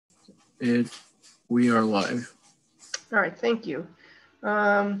We are live. All right, thank you.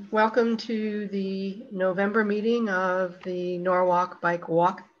 Welcome to the November meeting of the Norwalk Bike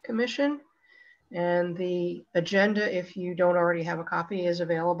Walk Commission. And the agenda, if you don't already have a copy, is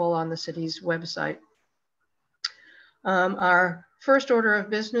available on the city's website. Our first order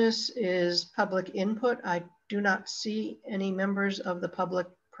of business is public input. I do not see any members of the public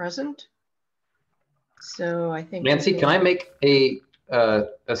present. So I think— Nancy, can I make a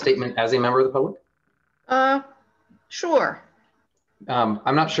statement as a member of the public? Sure.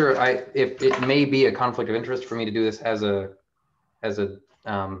 I'm not sure if it may be a conflict of interest for me to do this as a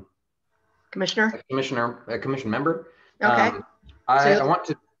commissioner, a commission member. Okay. I want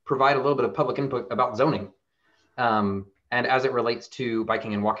to provide a little bit of public input about zoning, and as it relates to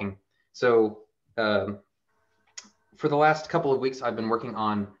biking and walking. So for the last couple of weeks, I've been working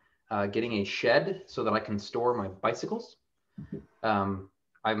on getting a shed so that I can store my bicycles.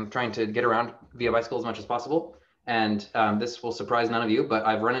 I'm trying to get around via bicycle as much as possible. And this will surprise none of you, but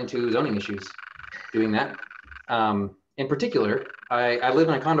I've run into zoning issues doing that. In particular, I live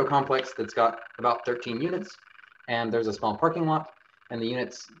in a condo complex that's got about 13 units, and there's a small parking lot, and the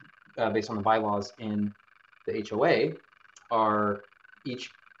units, based on the bylaws in the HOA, are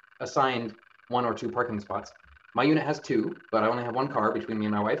each assigned 1 or 2 parking spots. My unit has 2, but I only have 1 car between me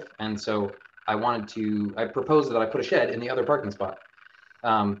and my wife, and so I proposed that I put a shed in the other parking spot.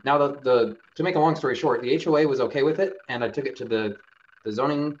 Now, to make a long story short, the HOA was okay with it, and I took it to the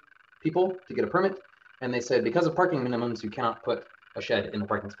zoning people to get a permit, and they said, because of parking minimums, you cannot put a shed in the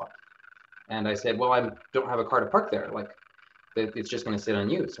parking spot. And I said, well, I don't have a car to park there. Like, it's just going to sit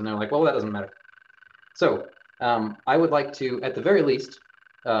unused. And they're like, well, that doesn't matter. So I would like to, at the very least,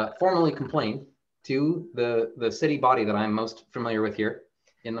 formally complain to the city body that I'm most familiar with here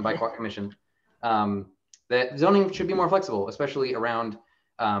in the Bike Walk Commission, that zoning should be more flexible, especially around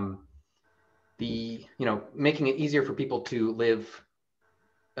making it easier for people to live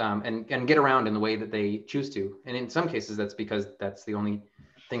and get around in the way that they choose to. And in some cases, that's because that's the only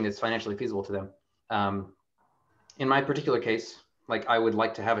thing that's financially feasible to them. In my particular case, like, I would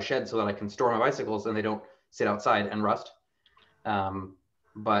like to have a shed so that I can store my bicycles and they don't sit outside and rust.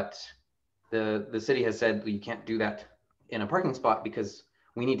 But the city has said that you can't do that in a parking spot because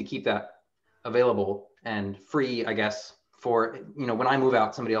we need to keep that available and free, I guess, for, when I move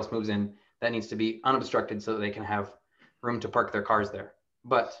out, somebody else moves in, that needs to be unobstructed so that they can have room to park their cars there.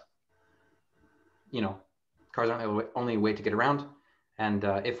 But, cars aren't the only way to get around. And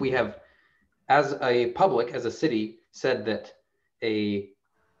if we have, as a public, as a city, said that a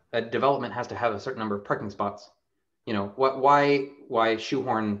development has to have a certain number of parking spots, why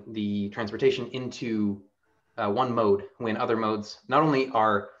shoehorn the transportation into one mode when other modes not only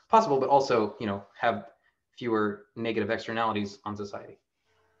are possible, but also, have fewer negative externalities on society?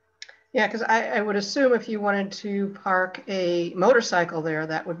 Yeah, because I would assume if you wanted to park a motorcycle there,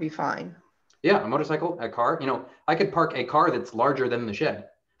 that would be fine. Yeah, a motorcycle, a car. I could park a car that's larger than the shed.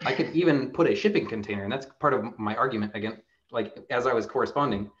 I could even put a shipping container, and that's part of my argument again. Like, as I was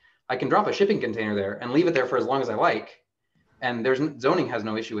corresponding, I can drop a shipping container there and leave it there for as long as I like, and zoning has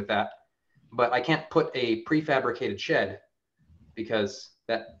no issue with that. But I can't put a prefabricated shed because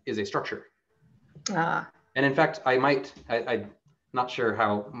that is a structure. And in fact, I'm not sure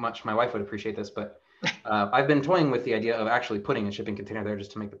how much my wife would appreciate this, but I've been toying with the idea of actually putting a shipping container there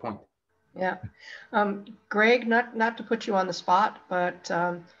just to make the point. Yeah. Greg, not to put you on the spot, but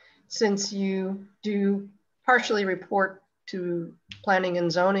since you do partially report to planning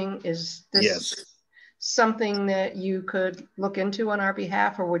and zoning, is this something that you could look into on our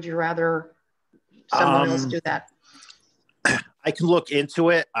behalf, or would you rather someone else do that? I can look into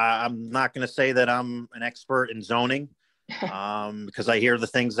it. I'm not going to say that I'm an expert in zoning because I hear the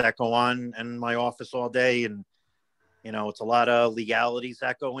things that go on in my office all day, and it's a lot of legalities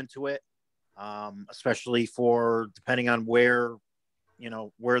that go into it, especially for depending on where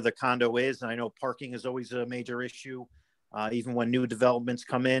the condo is. And I know parking is always a major issue. Even when new developments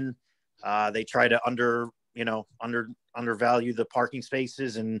come in, they try to undervalue the parking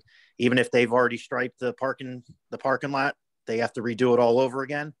spaces, and even if they've already striped the parking lot, they have to redo it all over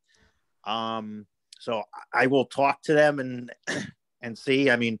again. So I will talk to them and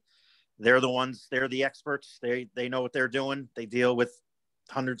see. I mean, they're the experts. They know what they're doing. They deal with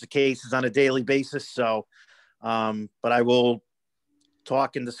hundreds of cases on a daily basis. So, but I will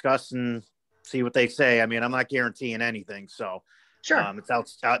talk and discuss and see what they say. I mean, I'm not guaranteeing anything. So sure,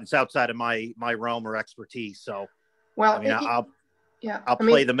 it's outside of my realm or expertise. So, well, I mean, I'll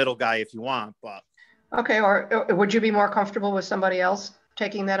play the middle guy if you want, but. Okay, or would you be more comfortable with somebody else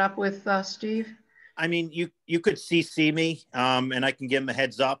taking that up with Steve? I mean, you could CC me, and I can give him a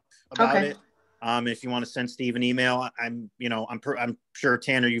heads up about it. If you want to send Steve an email, I'm sure,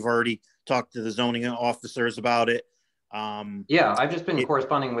 Tanner, you've already talked to the zoning officers about it. Yeah, I've just been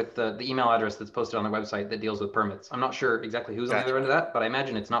corresponding with the email address that's posted on the website that deals with permits. I'm not sure exactly who's on the other end of that, but I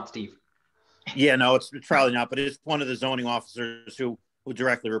imagine it's not Steve. Yeah, no, it's probably not, but it's one of the zoning officers who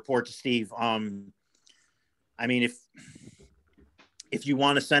directly report to Steve. I mean, if you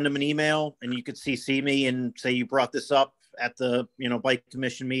want to send him an email and you could CC me and say you brought this up at the bike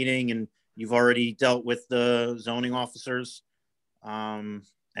commission meeting and you've already dealt with the zoning officers, and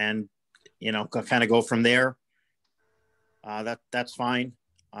kind of go from there. That's fine.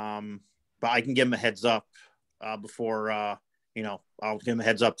 But I can give him a heads up before I'll give him a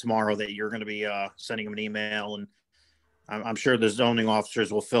heads up tomorrow that you're going to be sending him an email, and I'm sure the zoning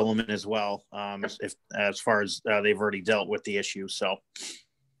officers will fill him in as well, as far as they've already dealt with the issue. So.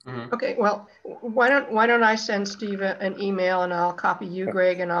 Mm-hmm. Okay, well, why don't I send Steve an email, and I'll copy you,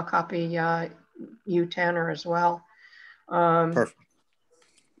 Greg, and I'll copy you, Tanner, as well. Perfect.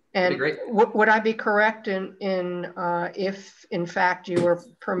 And would I be correct in if in fact you were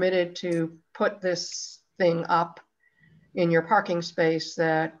permitted to put this thing up in your parking space,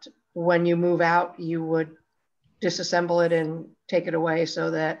 that when you move out you would disassemble it and take it away,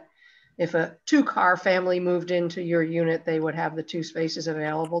 so that if a 2-car family moved into your unit, they would have the 2 spaces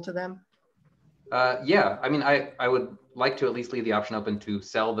available to them? Yeah, I mean, I would like to at least leave the option open to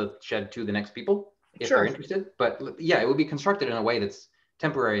sell the shed to the next people if they're interested. But yeah, it would be constructed in a way that's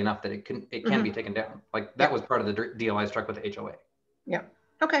temporary enough that it can be taken down. Like that was part of the deal I struck with the HOA. Yeah.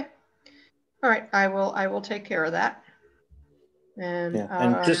 Okay. All right. I will take care of that. And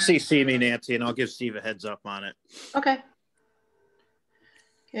just CC me, Nancy, and I'll give Steve a heads up on it. Okay.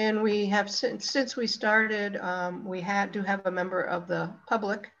 And we have, since we started, we do have a member of the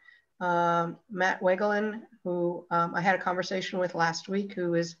public, Matt Wegelin, who I had a conversation with last week,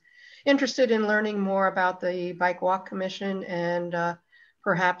 who is interested in learning more about the Bike Walk Commission and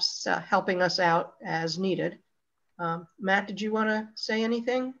perhaps helping us out as needed. Matt, did you want to say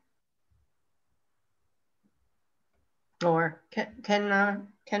anything? Or can Matt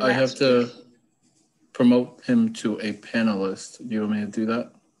I have to promote him to a panelist. Do you want me to do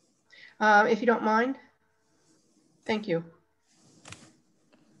that? If you don't mind. Thank you.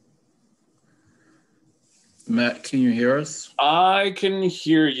 Matt, can you hear us? I can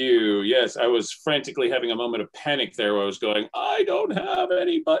hear you. Yes, I was frantically having a moment of panic there where I was going, I don't have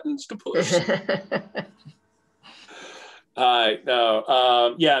any buttons to push. Hi,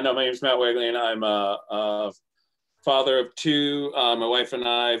 no. My name is Matt Wegley, and I'm a father of 2. My wife and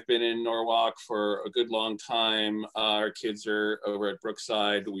I have been in Norwalk for a good long time. Our kids are over at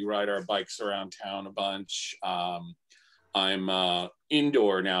Brookside. We ride our bikes around town a bunch. I'm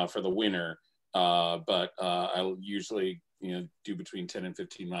indoor now for the winter, but I'll usually do between 10 and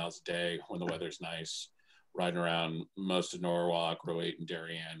 15 miles a day when the weather's nice, riding around most of Norwalk, Row 8 and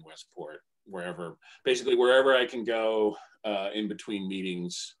Darien, Westport, basically wherever I can go in between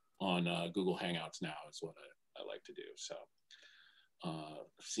meetings on Google Hangouts now is what I like to do. So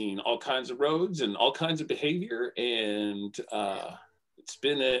I've seen all kinds of roads and all kinds of behavior, and it's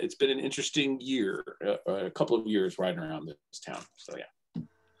been an interesting year, a couple of years riding around this town. So yeah,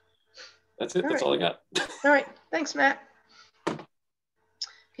 that's it. That's all I got. All right, thanks, Matt.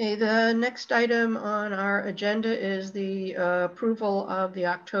 Okay, the next item on our agenda is the approval of the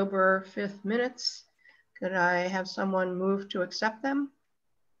October 5th minutes. Could I have someone move to accept them?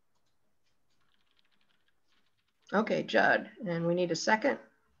 Okay, Judd, and we need a second.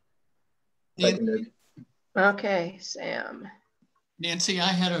 Seconded. Okay, Sam. Nancy,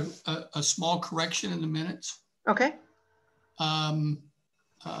 I had a small correction in the minutes. Okay. In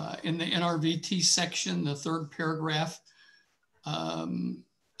the NRVT section, the 3rd paragraph,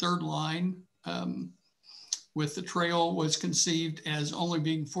 3rd line, with the trail was conceived as only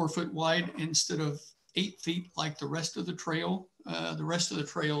being 4 foot wide instead of 8 feet like the rest of the trail. The rest of the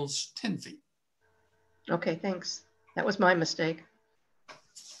trail's 10 feet. Okay, thanks. That was my mistake.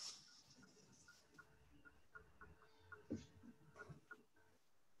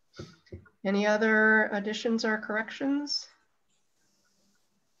 Any other additions or corrections?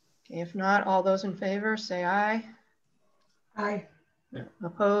 Okay, if not, all those in favor say aye. Aye.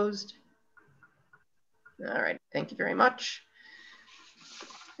 Opposed? All right, thank you very much.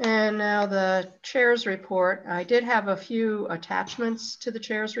 And now the chair's report. I did have a few attachments to the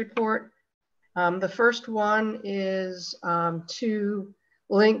chair's report. The first one is 2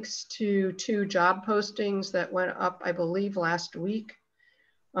 links to 2 job postings that went up, I believe, last week.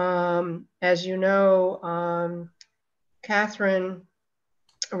 As you know, Catherine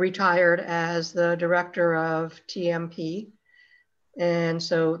retired as the director of TMP. And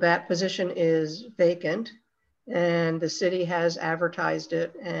so that position is vacant, and the city has advertised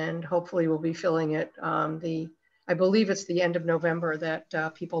it, and hopefully we'll be filling it. I believe it's the end of November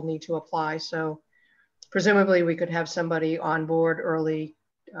that people need to apply. So presumably we could have somebody on board early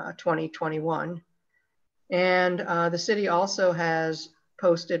 2021. And the city also has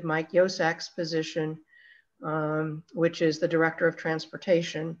posted Mike Yosak's position, which is the Director of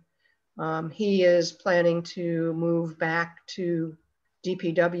Transportation. He is planning to move back to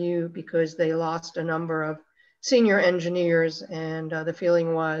DPW because they lost a number of senior engineers, and the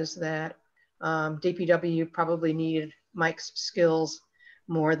feeling was that DPW probably needed Mike's skills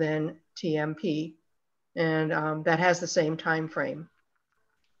more than TMP, and that has the same time frame.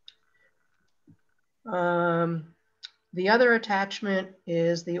 The other attachment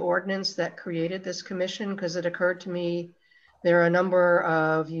is the ordinance that created this commission, because it occurred to me there are a number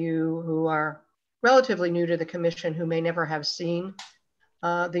of you who are relatively new to the commission who may never have seen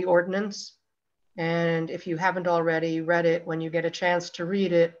the ordinance. And if you haven't already read it, when you get a chance to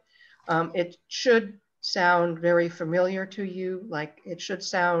read it, it should sound very familiar to you. Like, it should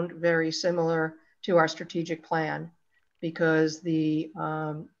sound very similar to our strategic plan, because the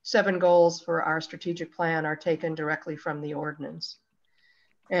 7 goals for our strategic plan are taken directly from the ordinance.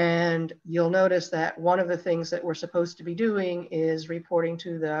 And you'll notice that one of the things that we're supposed to be doing is reporting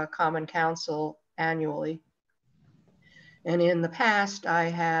to the Common Council annually. And in the past, I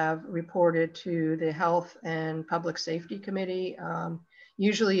have reported to the Health and Public Safety Committee,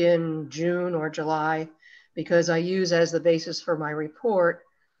 usually in June or July, because I use as the basis for my report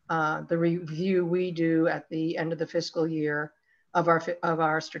the review we do at the end of the fiscal year of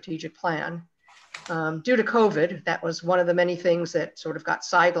our strategic plan. Due to COVID, that was one of the many things that sort of got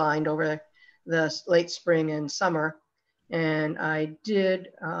sidelined over the late spring and summer. And I did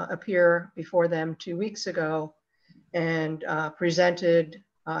appear before them 2 weeks ago and presented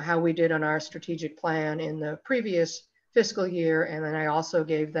how we did on our strategic plan in the previous fiscal year. And then I also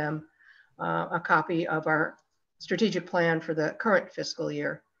gave them a copy of our strategic plan for the current fiscal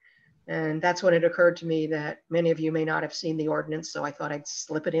year. And that's when it occurred to me that many of you may not have seen the ordinance, so I thought I'd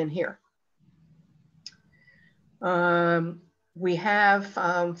slip it in here. We have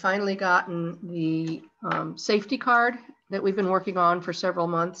finally gotten the safety card that we've been working on for several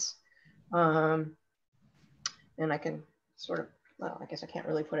months. And I can sort of, well, I guess I can't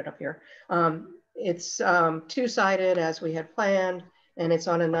really put it up here. It's 2-sided as we had planned, and it's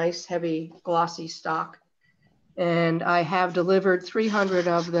on a nice heavy glossy stock. And I have delivered 300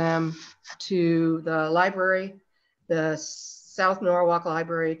 of them to the library. The South Norwalk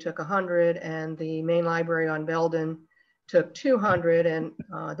Library took 100, and the main library on Belden took 200. And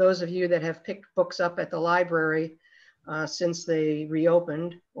those of you that have picked books up at the library since they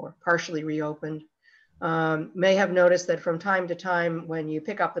reopened or partially reopened may have noticed that from time to time when you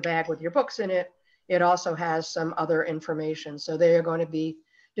pick up the bag with your books in it, it also has some other information. So they are going to be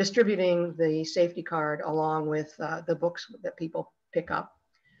distributing the safety card along with the books that people pick up.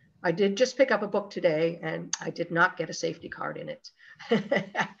 I did just pick up a book today, and I did not get a safety card in it.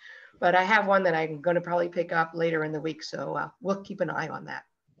 But I have one that I'm going to probably pick up later in the week, so we'll keep an eye on that.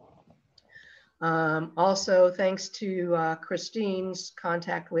 Also, thanks to Christine's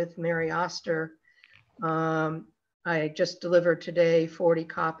contact with Mary Oster, I just delivered today 40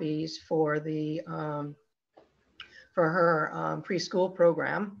 copies for the for her preschool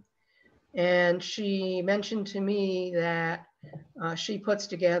program. And she mentioned to me that she puts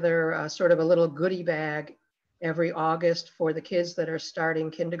together sort of a little goodie bag every August for the kids that are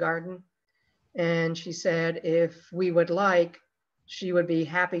starting kindergarten. And she said if we would like, she would be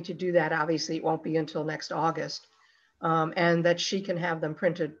happy to do that. Obviously, it won't be until next August. And that she can have them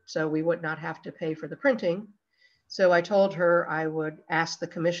printed, so we would not have to pay for the printing. So I told her I would ask the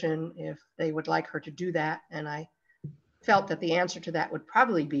commission if they would like her to do that. And I felt that the answer to that would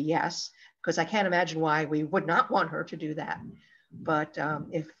probably be yes, because I can't imagine why we would not want her to do that. But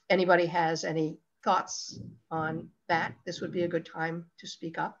if anybody has any thoughts on that, this would be a good time to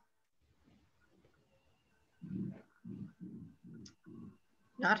speak up.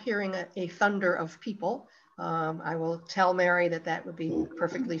 Not hearing a thunder of people, I will tell Mary that that would be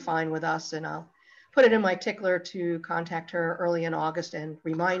perfectly fine with us, and I'll put it in my tickler to contact her early in August and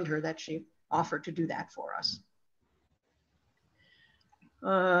remind her that she offered to do that for us.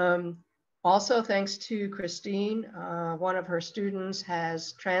 Also, thanks to Christine, one of her students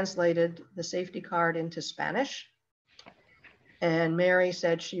has translated the safety card into Spanish. And Mary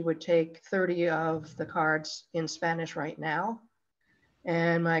said she would take 30 of the cards in Spanish right now.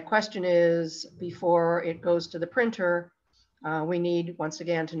 And my question is, before it goes to the printer, we need, once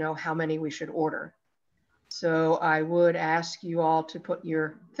again, to know how many we should order. So I would ask you all to put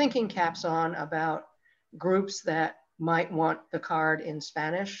your thinking caps on about groups that might want the card in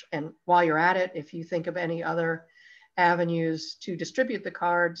Spanish. And while you're at it, if you think of any other avenues to distribute the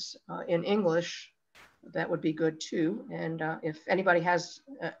cards in English, that would be good too. And if anybody has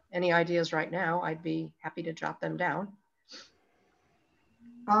any ideas right now, I'd be happy to jot them down.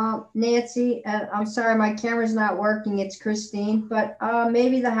 Nancy, I'm sorry, my camera's not working. It's Christine, but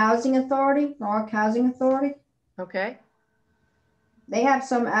maybe the Housing Authority, Norwalk Housing Authority. Okay. They have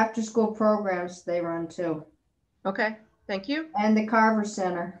some after-school programs they run too. Okay, thank you. And the Carver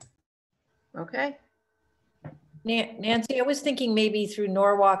Center. Okay. Nancy, I was thinking maybe through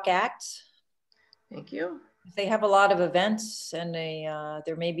Norwalk Acts. Thank you. They have a lot of events, and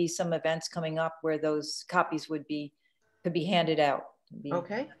there may be some events coming up where those copies could be handed out.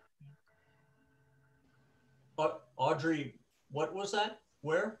 Okay. Audrey, what was that?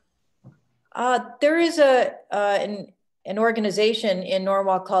 Where? There is an organization in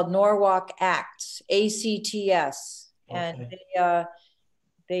Norwalk called Norwalk Acts, ACTS, and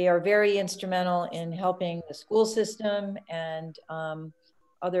they are very instrumental in helping the school system and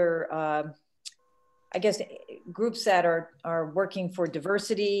other, I guess, groups that are working for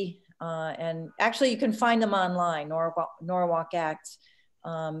diversity. And actually, you can find them online, Norwalk Acts,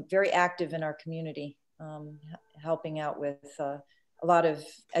 very active in our community, helping out with a lot of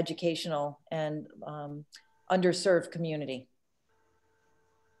educational and underserved community.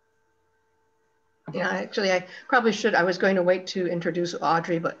 Yeah, actually, I probably should. I was going to wait to introduce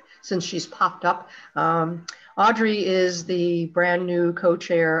Audrey, but since she's popped up, Audrey is the brand new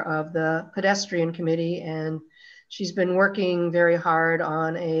co-chair of the pedestrian committee, and she's been working very hard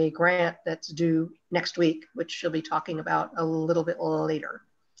on a grant that's due next week, which she'll be talking about a little bit later.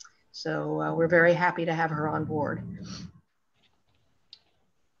 So we're very happy to have her on board.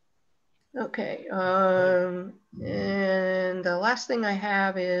 Okay, and the last thing I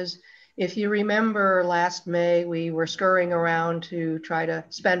have is, if you remember last May, we were scurrying around to try to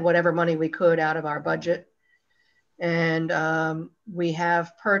spend whatever money we could out of our budget. And we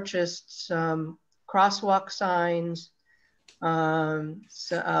have purchased some crosswalk signs,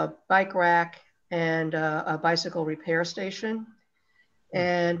 a bike rack, and a bicycle repair station.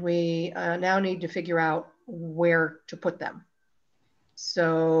 And we now need to figure out where to put them.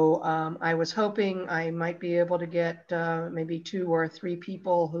 So I was hoping I might be able to get maybe 2 or 3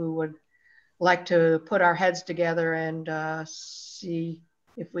 people who would like to put our heads together and see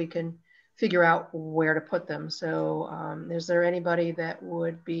if we can figure out where to put them. So is there anybody that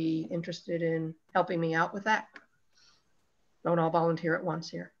would be interested in helping me out with that? Don't all volunteer at once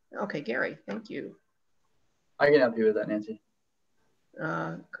here. Okay, Gary, thank you. I can help you with that, Nancy.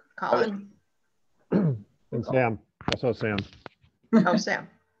 Colin? And Sam. Also Sam. Oh, Sam.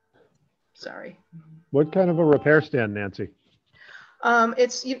 Sorry. What kind of a repair stand, Nancy?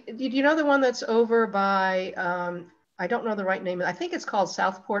 It's, you know the one that's over by, I don't know the right name. I think it's called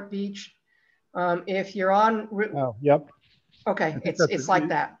Southport Beach. If you're on Route. Oh, yep. Okay, it's like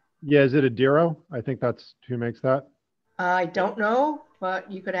that. Yeah, is it a Dero? I think that's who makes that. I don't know, but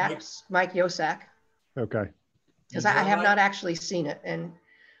you could ask Mike Yosak. Okay. Because I have not actually seen it. And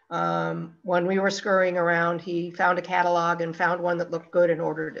when we were scurrying around, he found a catalog and found one that looked good and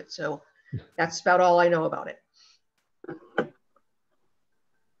ordered it. So that's about all I know about it.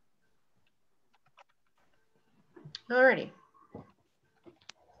 Alrighty.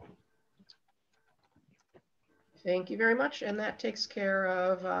 Thank you very much. And that takes care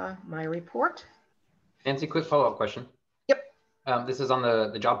of my report. Nancy, quick follow-up question. Yep. This is on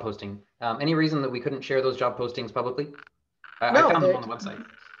the job posting. Any reason that we couldn't share those job postings publicly? No, I found them on the website.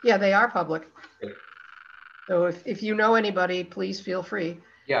 Yeah, they are public. Great. So if you know anybody, please feel free.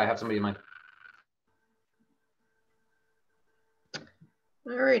 Yeah, I have somebody in mind.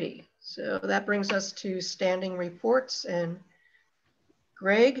 Alrighty, so that brings us to standing reports, and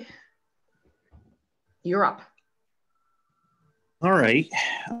Greg, you're up. All right.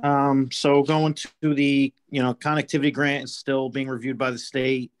 So going to the, connectivity grant is still being reviewed by the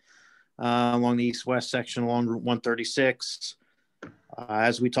state along the east-west section along Route 136.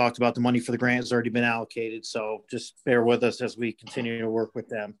 As we talked about, the money for the grant has already been allocated, so just bear with us as we continue to work with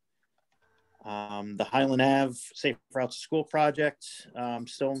them. The Highland Ave Safe Routes to School project,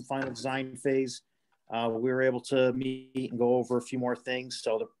 still in final design phase. We were able to meet and go over a few more things,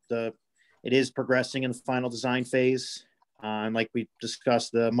 so it is progressing in the final design phase. And like we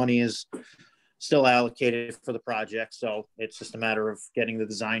discussed, the money is still allocated for the project, so it's just a matter of getting the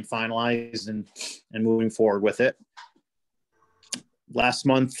design finalized and moving forward with it. Last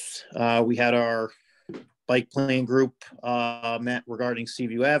month, we had our bike plan group met regarding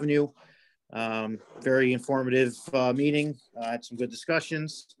Seaview Avenue. Very informative meeting. Had some good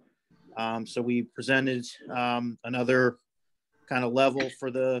discussions. So we presented another kind of level for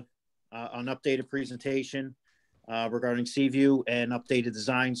an updated presentation regarding Seaview and updated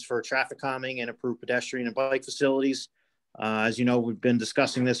designs for traffic calming and improved pedestrian and bike facilities. As you know, we've been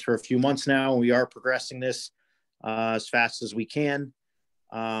discussing this for a few months now. We are progressing this as fast as we can,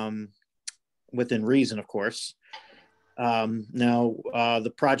 within reason, of course. Now,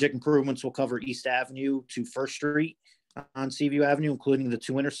 the project improvements will cover East Avenue to First Street on Seaview Avenue, including the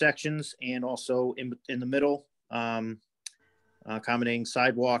 2 intersections, and also in the middle, accommodating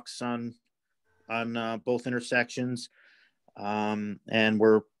sidewalks on both intersections. And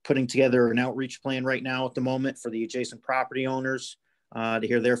we're putting together an outreach plan right now at the moment for the adjacent property owners to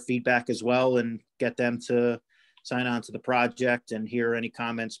hear their feedback as well and get them to sign on to the project and hear any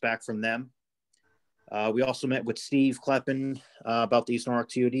comments back from them. We also met with Steve Kleppen about the East Norwalk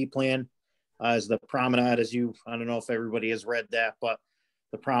TOD plan as the promenade, I don't know if everybody has read that, but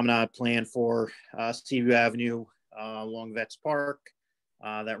the promenade plan for Seaview Avenue along Vets Park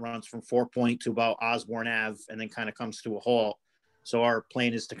that runs from 4 Point to about Osborne Ave and then kind of comes to a halt. So our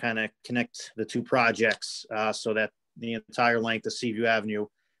plan is to kind of connect the 2 projects so that the entire length of Seaview Avenue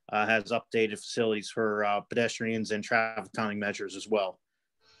has updated facilities for pedestrians and traffic calming measures as well.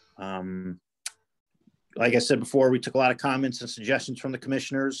 Like I said before, we took a lot of comments and suggestions from the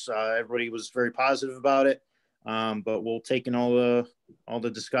commissioners. Everybody was very positive about it, but we'll take in all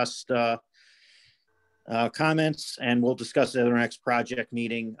the discussed comments, and we'll discuss it at our next project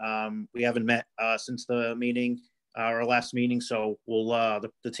meeting. We haven't met since the meeting, our last meeting, so we'll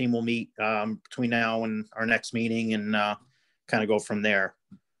the team will meet between now and our next meeting and kind of go from there.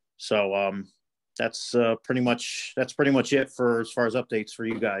 So that's pretty much it for as far as updates for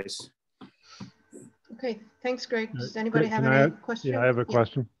you guys. Okay, thanks, Greg. Does anybody have any questions? Yeah, I have a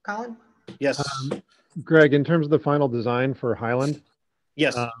question. Colin? Yes. Greg, in terms of the final design for Highland,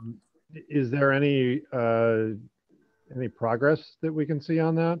 yes. Is there any progress that we can see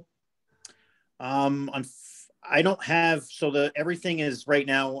on that? I don't have, so everything is right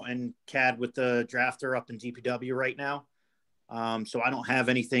now in CAD with the drafter up in DPW right now. So I don't have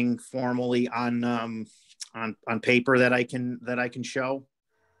anything formally on paper that I can show.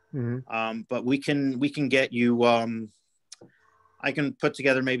 Mm-hmm. But we can get you. I can put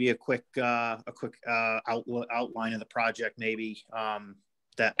together maybe a quick outline of the project, maybe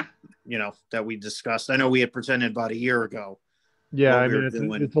that we discussed. I know we had presented about a year ago. Yeah, I mean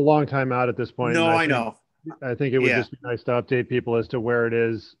it's a long time out at this point. No, I know. I think it would just be nice to update people as to where it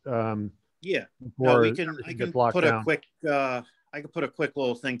is. Yeah. No, I can put a quick. I could put a quick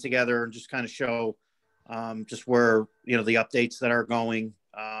little thing together and just kind of show just where the updates that are going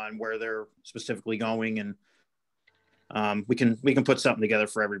and where they're specifically going, and we can put something together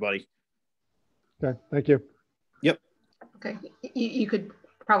for everybody. Okay, thank you. Yep. Okay, you could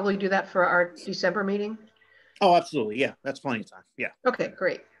probably do that for our December meeting. Oh, absolutely. Yeah, that's plenty of time. Yeah. Okay,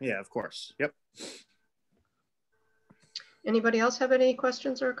 great. Yeah, of course. Yep. Anybody else have any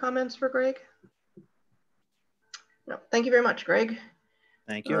questions or comments for Greg? No, thank you very much, Greg.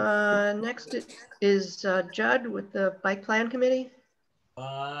 Thank you. Next is Judd with the Bike Plan Committee.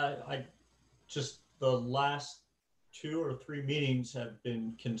 The last 2 or 3 meetings have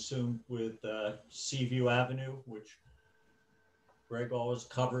been consumed with Seaview Avenue, which Greg always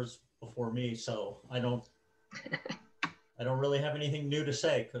covers before me, so I don't really have anything new to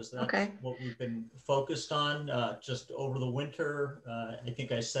say because that's what we've been focused on just over the winter. I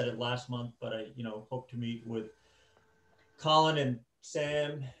think I said it last month, but I hope to meet with Colin and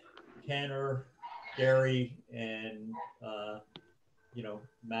Sam, Tanner, Gary, and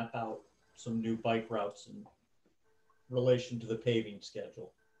map out some new bike routes in relation to the paving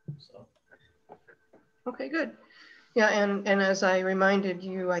schedule. So. Okay, good. Yeah, and as I reminded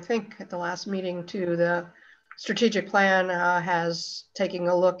you, I think at the last meeting too, the strategic plan has taken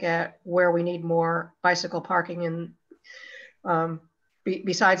a look at where we need more bicycle parking in,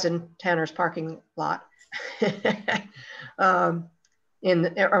 besides in Tanner's parking lot around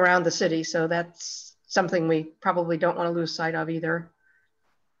the city. So that's something we probably don't want to lose sight of either.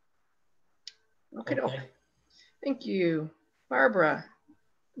 Okay. Thank you. Barbara,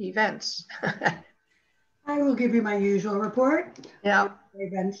 events. I will give you my usual report. Yeah.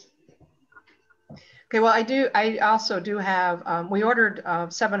 Events. Okay, well, I also do have, we ordered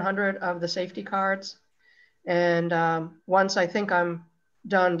 700 of the safety cards. And once I think I'm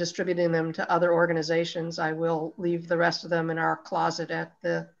done distributing them to other organizations, I will leave the rest of them in our closet at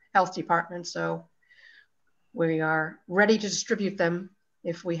the health department. So we are ready to distribute them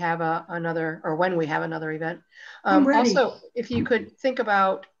if we have when we have another event. Also, if you could think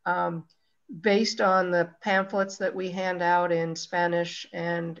about based on the pamphlets that we hand out in Spanish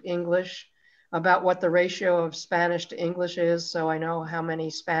and English about what the ratio of Spanish to English is, so I know how many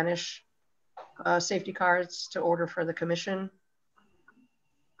Spanish safety cards to order for the commission.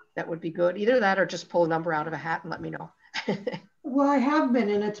 That would be good. Either that or just pull a number out of a hat and let me know. Well, I have been,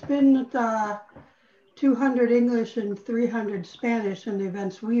 and it's been 200 English and 300 Spanish in the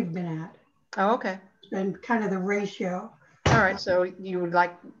events we've been at. Oh, okay. It's been kind of the ratio. All right, so you would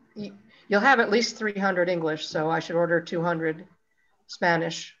like, you'll have at least 300 English, so I should order 200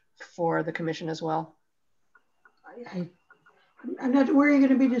 Spanish for the commission as well. I'm not, where are you going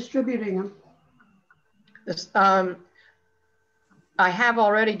to be distributing them? This, I have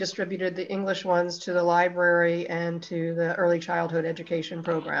already distributed the English ones to the library and to the early childhood education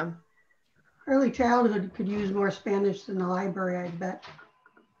program. Early childhood could use more Spanish than the library, I bet.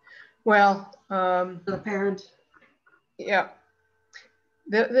 Well, the parents. Yeah.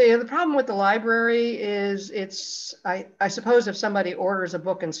 The problem with the library is I suppose if somebody orders a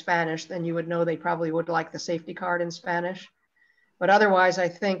book in Spanish, then you would know they probably would like the safety card in Spanish. But otherwise, I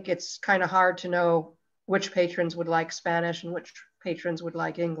think it's kind of hard to know which patrons would like Spanish and which patrons would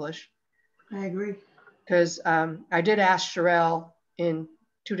like English. I agree. Because I did ask Sherelle in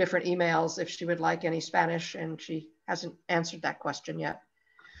 2 different emails if she would like any Spanish, and she hasn't answered that question yet.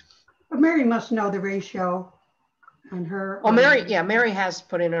 But Mary must know the ratio on her. Oh, Mary, yeah, Mary has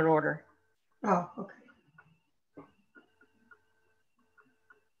put in an order. Oh, okay.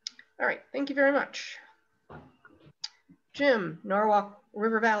 All right, thank you very much. Jim, Norwalk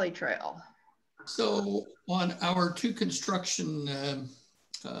River Valley Trail. So on our 2 construction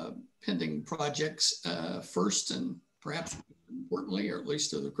pending projects, first and perhaps importantly, or at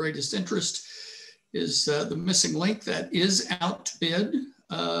least of the greatest interest, is the missing link that is out to bid.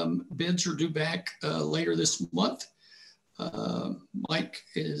 Bids are due back later this month. Mike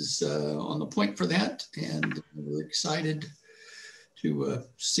is on the point for that, and we're excited to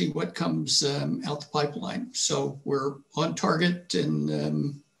see what comes out the pipeline. So we're on target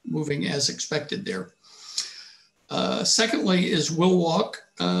and moving as expected there. Secondly is Will Walk.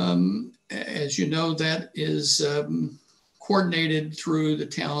 As you know, that is coordinated through the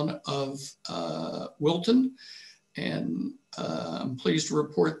town of Wilton. And I'm pleased to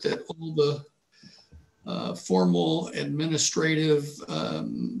report that all the formal administrative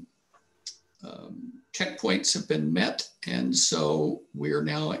checkpoints have been met. And so we are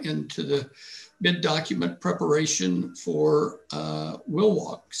now into the bid document preparation for Will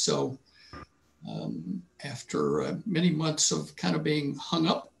Walk. So after many months of kind of being hung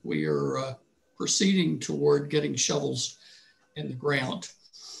up, we are proceeding toward getting shovels in the ground.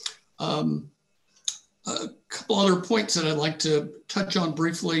 A couple other points that I'd like to touch on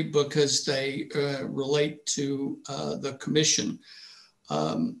briefly because they relate to the commission.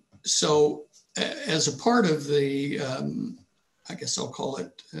 So as a part of the, I guess I'll call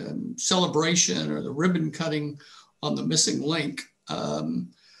it celebration or the ribbon cutting on the missing link,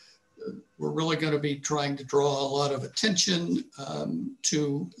 we're really going to be trying to draw a lot of attention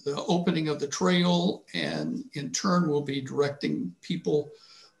to the opening of the trail, and in turn we'll be directing people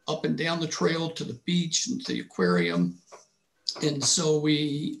up and down the trail to the beach and to the aquarium. And so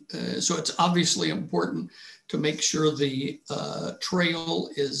so it's obviously important to make sure the trail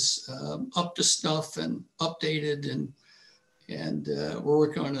is up to snuff and updated, and we're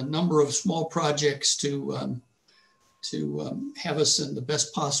working on a number of small projects to have us in the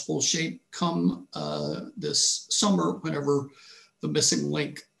best possible shape come this summer whenever the missing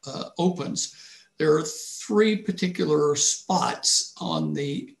link opens. There are 3 particular spots on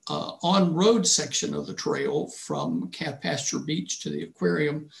the on-road section of the trail from Calf Pasture Beach to the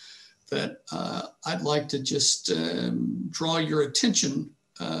aquarium that I'd like to just draw your attention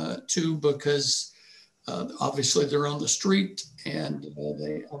to, because obviously they're on the street and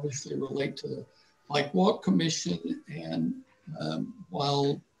they obviously relate to the Bike Walk Commission. And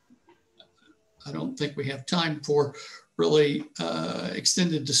while I don't think we have time for really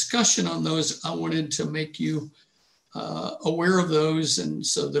extended discussion on those, I wanted to make you aware of those, and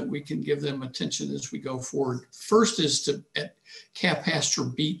so that we can give them attention as we go forward. First is at Calf Pasture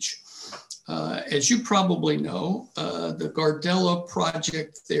Beach. As you probably know, the Gardella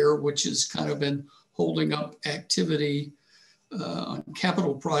project there, which has kind of been holding up activity on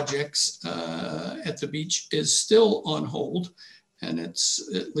capital projects at the beach, is still on hold. And it's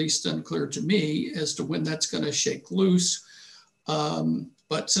at least unclear to me as to when that's going to shake loose.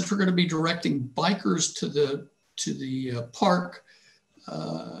 But since we're going to be directing bikers to the park,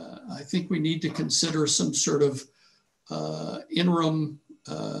 I think we need to consider some sort of interim,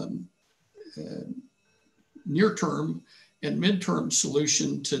 near-term and midterm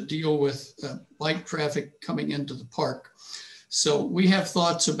solution to deal with bike traffic coming into the park. So we have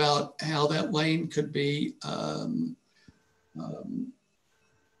thoughts about how that lane could be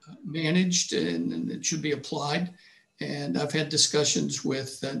managed, and it should be applied. And I've had discussions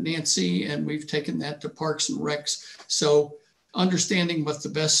with Nancy, and we've taken that to Parks and Recs. So understanding what the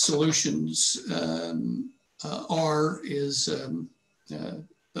best solutions are is,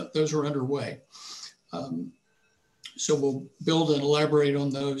 those are underway. So we'll build and elaborate on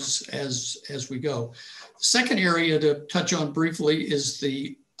those as we go. The second area to touch on briefly is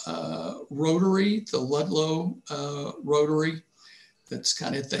the Rotary, the Ludlow Rotary. That's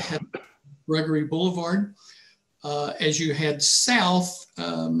kind of at the head of Gregory Boulevard. As you head south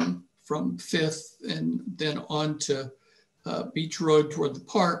from 5th and then on to Beach Road toward the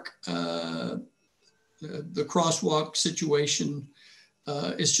park, the crosswalk situation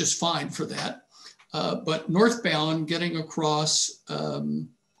is just fine for that. But northbound, getting across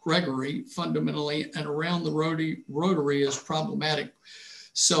Gregory fundamentally and around the Rotary is problematic.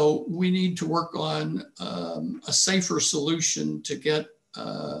 So we need to work on a safer solution to get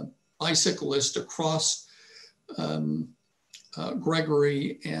bicyclists across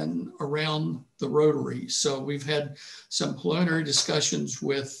Gregory and around the Rotary. So we've had some preliminary discussions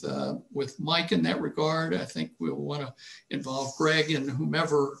with Mike in that regard. I think we'll want to involve Greg and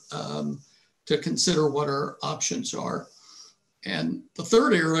whomever to consider what our options are. And the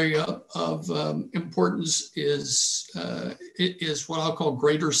third area of importance is what I'll call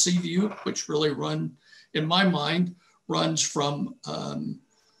Greater Seaview, which really in my mind, runs from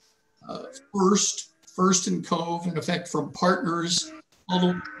First and Cove, in effect from Partners all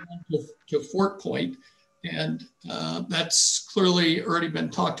the way to Fort Point. And that's clearly already been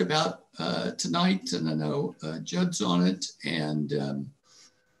talked about tonight, and I know Judd's on it. And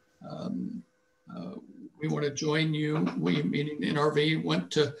we want to join you, we meaning NRV,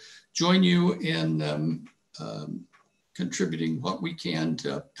 want to join you in contributing what we can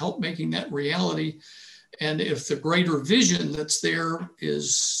to help making that reality. And if the greater vision that's there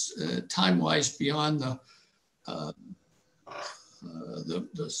is time-wise beyond the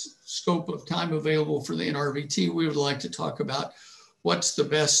scope of time available for the NRVT, we would like to talk about what's the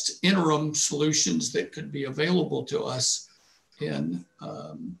best interim solutions that could be available to us in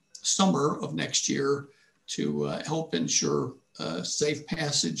summer of next year to help ensure safe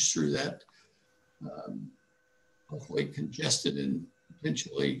passage through that hopefully congested and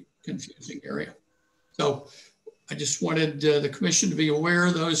potentially confusing area. So I just wanted the commission to be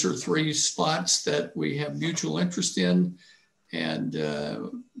aware those are 3 spots that we have mutual interest in, and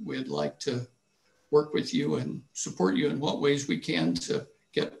we'd like to work with you and support you in what ways we can to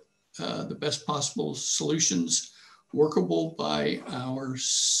get the best possible solutions workable by our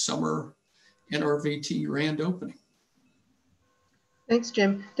summer NRVT grand opening. Thanks,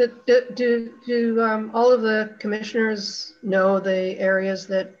 Jim. Do all of the commissioners know the areas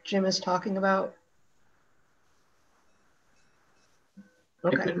that Jim is talking about?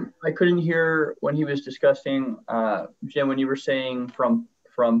 Okay. I couldn't hear when he was discussing, Jim, when you were saying from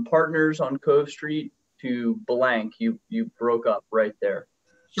Partners on Cove Street to blank, you broke up right there.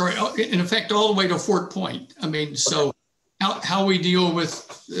 Sorry, in effect, all the way to Fort Point. I mean, so how we deal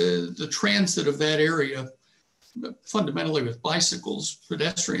with the transit of that area, fundamentally with bicycles,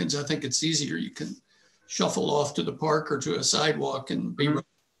 pedestrians, I think it's easier. You can shuffle off to the park or to a sidewalk and be relatively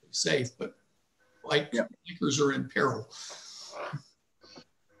safe, but bikers are in peril.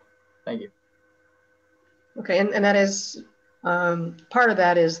 Thank you. Okay, and that is, part of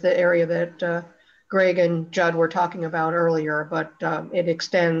that is the area that Greg and Judd were talking about earlier, but it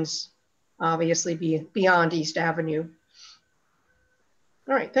extends obviously beyond East Avenue.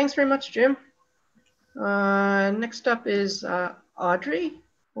 All right, thanks very much, Jim. Next up is Audrey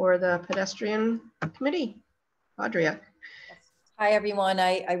for the Pedestrian Committee. Audrey. Hi, everyone.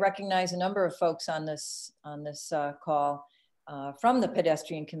 I recognize a number of folks on this call from the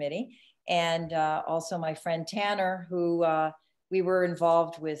Pedestrian Committee, and also my friend Tanner, who we were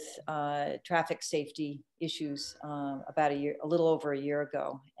involved with traffic safety issues about a little over a year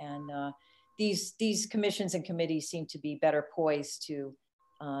ago. And these commissions and committees seem to be better poised to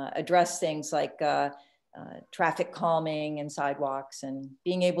address things like traffic calming and sidewalks and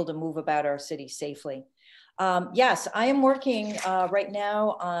being able to move about our city safely. Yes, I am working right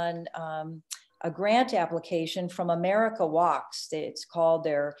now on a grant application from America Walks. It's called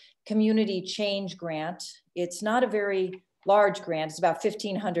their Community Change Grant. It's not a very large grant. It's about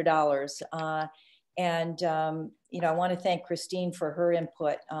 $1,500. You know, I want to thank Christine for her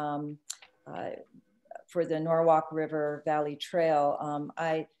input for the Norwalk River Valley Trail.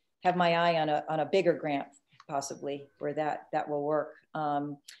 I have my eye on a bigger grant, possibly where that will work.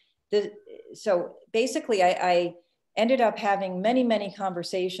 So basically I ended up having many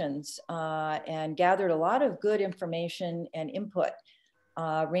conversations and gathered a lot of good information and input,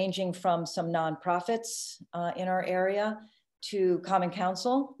 ranging from some nonprofits in our area to Common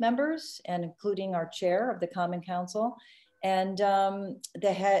Council members, and including our chair of the Common Council, and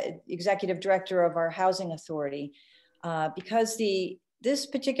the executive director of our housing authority, because this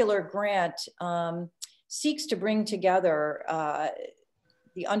particular grant seeks to bring together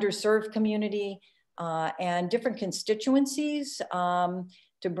the underserved community and different constituencies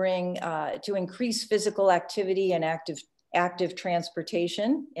to increase physical activity and active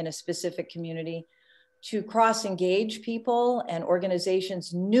transportation in a specific community, to cross-engage people and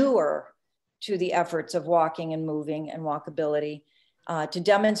organizations newer to the efforts of walking and moving and walkability, to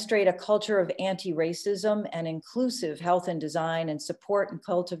demonstrate a culture of anti-racism and inclusive health and design, and support and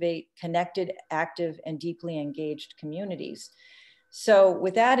cultivate connected, active, and deeply engaged communities. So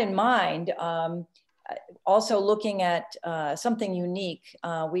with that in mind, also looking at something unique,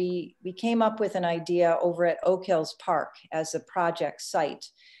 we came up with an idea over at Oak Hills Park as a project site.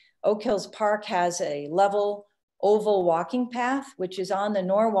 Oak Hills Park has a level oval walking path, which is on the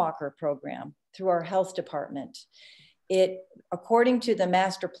Norwalker program through our health department. According to the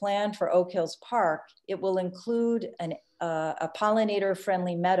master plan for Oak Hills Park, it will include a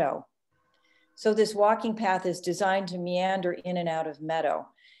pollinator-friendly meadow. So this walking path is designed to meander in and out of meadow.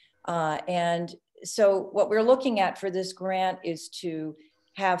 And so what we're looking at for this grant is to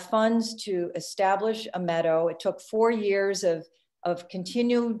have funds to establish a meadow. It took 4 years of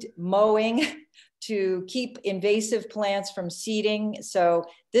continued mowing to keep invasive plants from seeding. So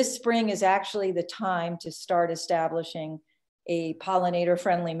this spring is actually the time to start establishing a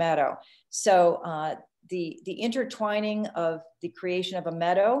pollinator-friendly meadow. So the intertwining of the creation of a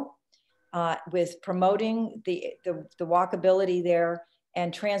meadow with promoting the walkability there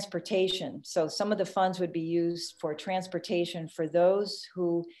and transportation. So some of the funds would be used for transportation for those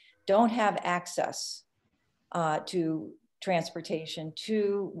who don't have access to transportation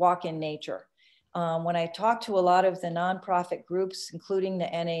to walk in nature. When I talked to a lot of the nonprofit groups, including the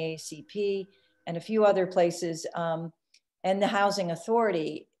NAACP and a few other places, and the Housing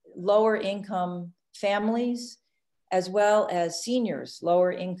Authority, lower income families, as well as seniors,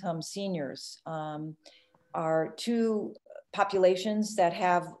 lower income seniors, are two populations that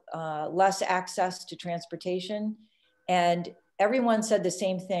have less access to transportation. And everyone said the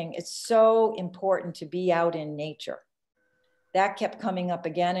same thing. It's so important to be out in nature. That kept coming up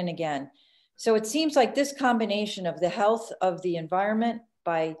again and again. So it seems like this combination of the health of the environment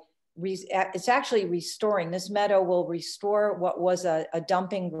it's actually restoring. This meadow will restore what was a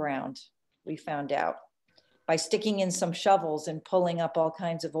dumping ground, we found out, by sticking in some shovels and pulling up all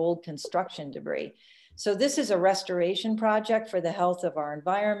kinds of old construction debris. So this is a restoration project for the health of our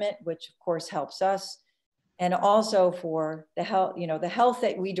environment, which of course helps us, and also for the health, the health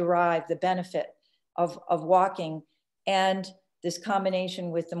that we derive, the benefit of walking, and this combination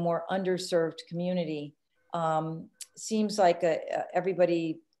with the more underserved community seems like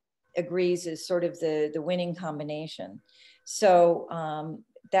everybody agrees is sort of the winning combination. So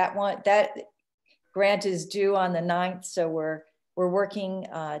that grant is due on the 9th, so we're working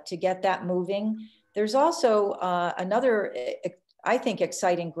to get that moving. There's also another, I think,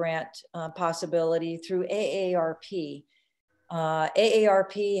 exciting grant possibility through AARP.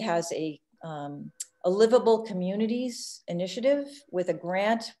 AARP has a Livable Communities initiative with a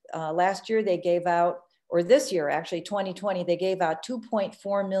grant. Last year they gave out, or this year actually, 2020, they gave out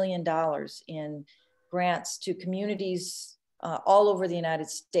 $2.4 million in grants to communities all over the United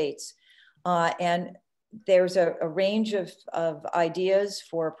States. And there's a range of ideas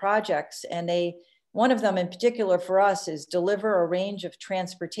for projects, and one of them in particular for us is deliver a range of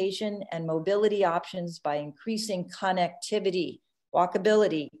transportation and mobility options by increasing connectivity,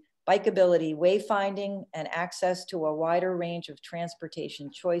 walkability, bikeability, wayfinding, and access to a wider range of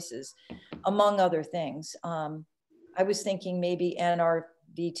transportation choices, among other things. I was thinking maybe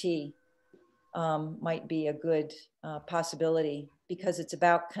NRVT might be a good possibility, because it's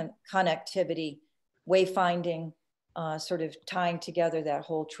about connectivity, wayfinding, sort of tying together that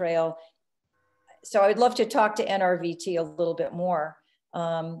whole trail. So I'd love to talk to NRVT a little bit more,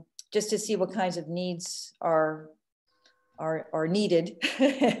 just to see what kinds of needs are needed.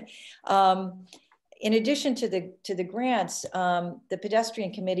 In addition to the grants, the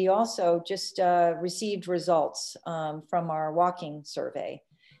pedestrian committee also just received results from our walking survey.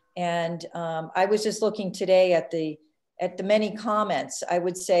 And I was just looking today at the many comments. I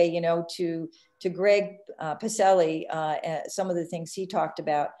would say, to Greg Pacelli, some of the things he talked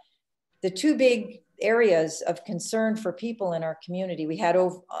about. the two big areas of concern for people in our community, we had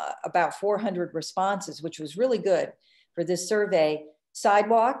about 400 responses, which was really good for this survey.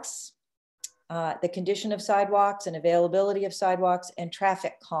 Sidewalks, the condition of sidewalks and availability of sidewalks, and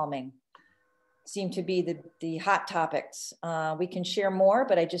traffic calming seem to be the hot topics. We can share more,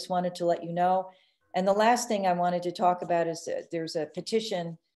 but I just wanted to let you know. And the last thing I wanted to talk about is that there's a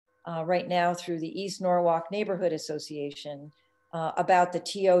petition right now through the East Norwalk Neighborhood Association about the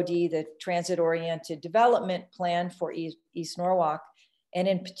TOD, the Transit Oriented Development Plan for East Norwalk, and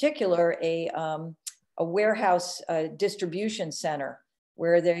in particular a warehouse distribution center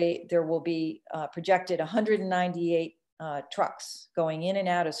where there will be projected 198 trucks going in and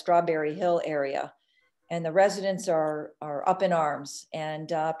out of Strawberry Hill area. And the residents are up in arms,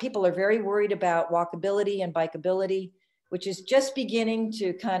 and people are very worried about walkability and bikeability, which is just beginning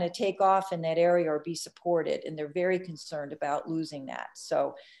to kind of take off in that area or be supported. And they're very concerned about losing that.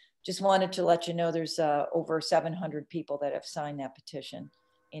 So just wanted to let you know there's over 700 people that have signed that petition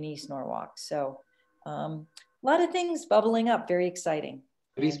in East Norwalk. So a lot of things bubbling up, very exciting.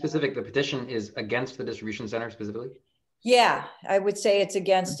 To be specific, the petition is against the distribution center specifically? Yeah, I would say it's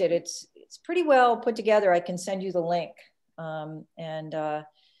against it. It's pretty well put together. I can send you the link. The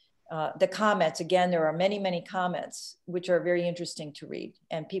comments, again, there are many, many comments, which are very interesting to read.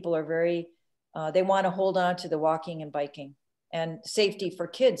 And people are very, they want to hold on to the walking and biking and safety for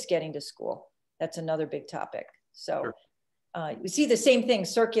kids getting to school. That's another big topic. So we see the same thing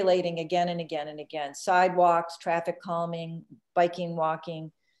circulating again and again and again. Sidewalks, traffic calming, biking,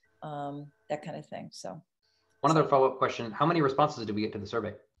 walking, that kind of thing. So. One other follow-up question. How many responses did we get to the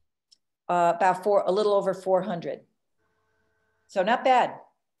survey? About a little over 400. So not bad,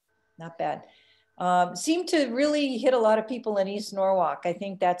 not bad. Seemed to really hit a lot of people in East Norwalk. I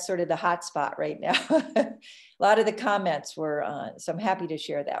think that's sort of the hot spot right now. A lot of the comments were, so I'm happy to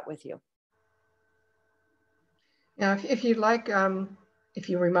share that with you. Yeah, if you'd like, if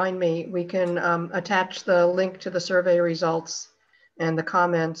you remind me, we can attach the link to the survey results and the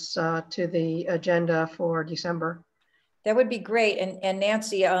comments to the agenda for December. That would be great. And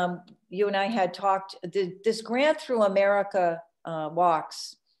Nancy, you and I had talked, this grant through America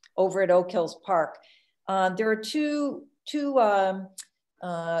Walks over at Oak Hills Park. There are two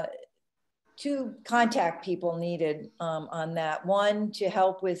contact people needed on that. One to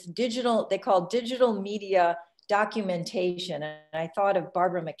help with digital, they call digital media documentation. And I thought of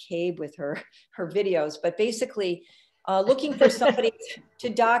Barbara McCabe with her videos, but basically looking for somebody to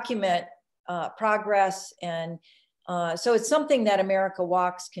document progress. And so it's something that America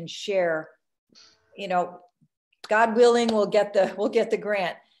Walks can share. You know, God willing, we'll get the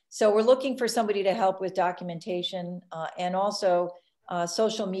grant. So we're looking for somebody to help with documentation and also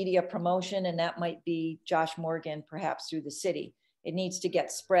social media promotion. And that might be Josh Morgan, perhaps through the city. It needs to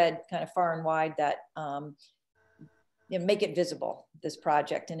get spread kind of far and wide that make it visible, this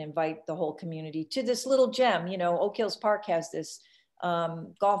project, and invite the whole community to this little gem. You know, Oak Hills Park has this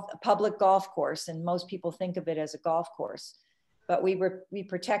public golf course, and most people think of it as a golf course. But we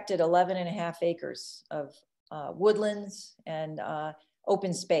protected 11.5 acres of woodlands and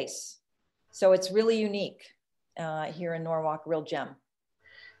open space. So it's really unique here in Norwalk, real gem.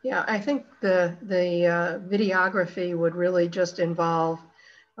 Yeah, I think the videography would really just involve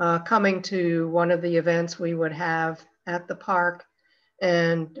coming to one of the events we would have at the park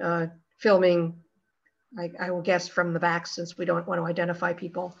and filming, I will guess from the back, since we don't want to identify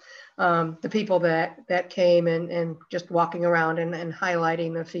people, the people that came and just walking around and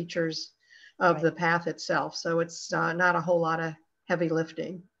highlighting the features of the path itself. So it's not a whole lot of heavy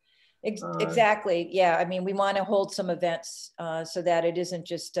lifting. Exactly. Yeah. I mean, we want to hold some events so that it isn't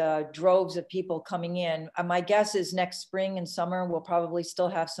just droves of people coming in. My guess is next spring and summer, we'll probably still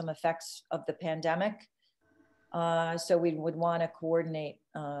have some effects of the pandemic. So we would want to coordinate,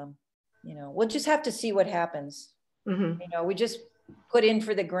 you know, we'll just have to see what happens. Mm-hmm. You know, we just put in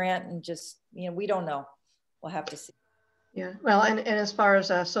for the grant and just, you know, we don't know. We'll have to see. Yeah. Well, and as far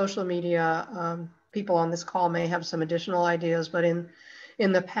as social media, people on this call may have some additional ideas, but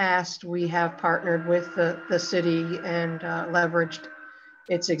in the past, we have partnered with the city and leveraged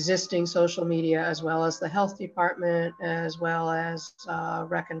its existing social media, as well as the health department, as well as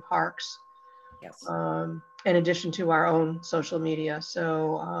Rec and Parks. Yes. In addition to our own social media.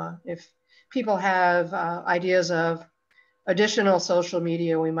 So if people have ideas of additional social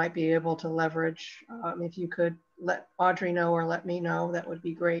media we might be able to leverage, if you could let Audrey know or let me know, that would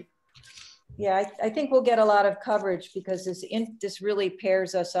be great. Yeah, I think we'll get a lot of coverage because this really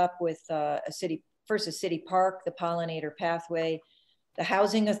pairs us up with a city park, the pollinator pathway, the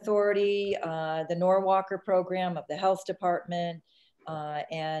housing authority, the Norwalker program of the health department,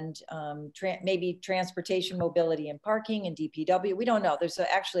 and maybe transportation, mobility, and parking, and DPW. We don't know. There's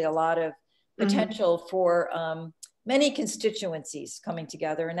actually a lot of potential for many constituencies coming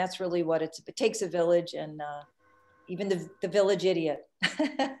together, and that's really what it takes a village, and even the village idiot.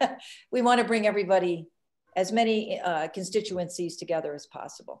 We want to bring everybody, as many constituencies together as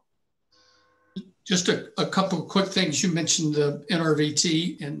possible. Just a couple of quick things. You mentioned the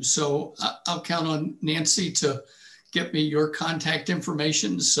NRVT, and so I'll count on Nancy to get me your contact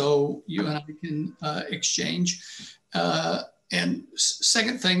information so you and I can exchange. And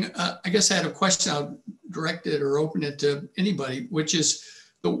second thing, I guess I had a question. I'll direct it or open it to anybody, which is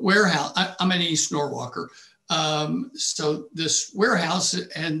the warehouse. I'm an East Norwalker. So this warehouse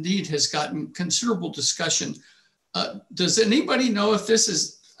indeed has gotten considerable discussion. Does anybody know if this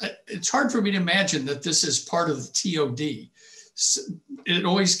is, it's hard for me to imagine that this is part of the TOD. It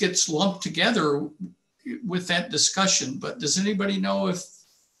always gets lumped together with that discussion, but does anybody know if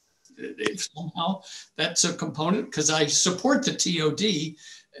somehow that's a component? Because I support the TOD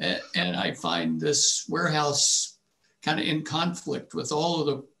and I find this warehouse kind of in conflict with all of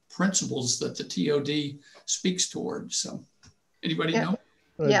the principles that the TOD speaks towards. So anybody know?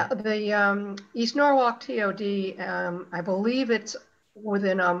 Yeah, the East Norwalk TOD, I believe it's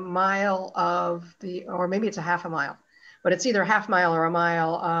within a mile of or maybe it's a half a mile, but it's either a half mile or a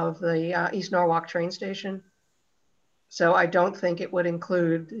mile of the East Norwalk train station. So I don't think it would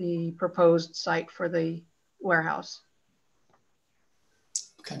include the proposed site for the warehouse.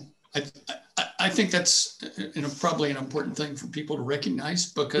 Okay, I think that's probably an important thing for people to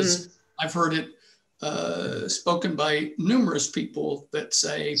recognize, because I've heard it spoken by numerous people that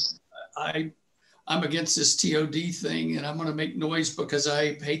say, I'm against this TOD thing and I'm going to make noise because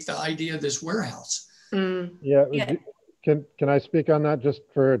I hate the idea of this warehouse. Yeah. Can I speak on that just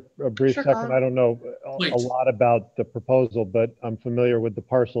for a brief second? I don't know a lot about the proposal, but I'm familiar with the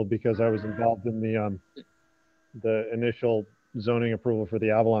parcel because I was involved in the initial zoning approval for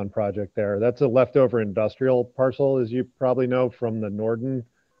the Avalon project there. That's a leftover industrial parcel, as you probably know, from the Norden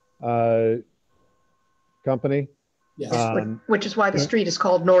company. Yes. Which is why the street is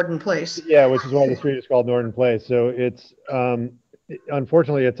called Norden Place. Yeah, which is why the street is called Norden Place. So it's,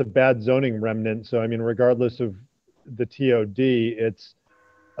 unfortunately, it's a bad zoning remnant. So, I mean, regardless of the TOD,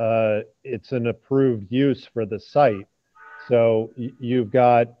 it's an approved use for the site. So you've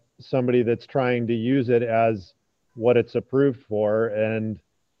got somebody that's trying to use it as what it's approved for, and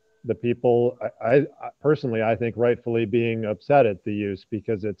the people, I personally, I think rightfully being upset at the use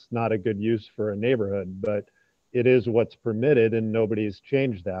because it's not a good use for a neighborhood, but it is what's permitted and nobody's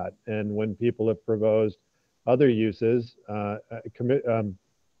changed that. And when people have proposed other uses, Mr.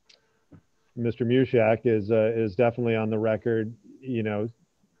 Mushak is definitely on the record, you know,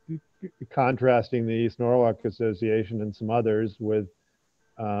 contrasting the East Norwalk Association and some others with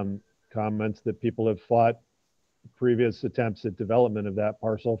comments that people have fought previous attempts at development of that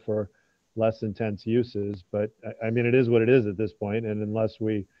parcel for less intense uses. But I mean, it is what it is at this point, and unless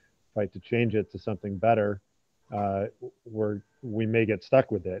we fight to change it to something better, we may get stuck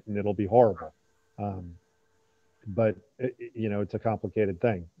with it and it'll be horrible. But you know, it's a complicated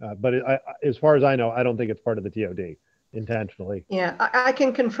thing. But as far as I know, I don't think it's part of the TOD intentionally. Yeah, I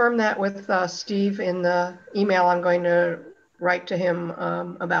can confirm that with Steve in the email I'm going to write to him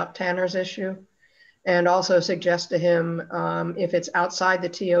about Tanner's issue, and also suggest to him if it's outside the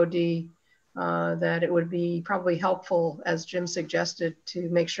TOD, that it would be probably helpful, as Jim suggested, to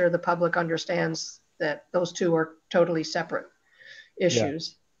make sure the public understands that those two are totally separate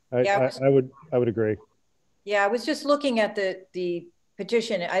issues. Yeah, I would agree. Yeah, I was just looking at the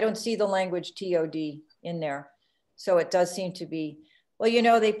petition. I don't see the language TOD in there. So it does seem to be, well, you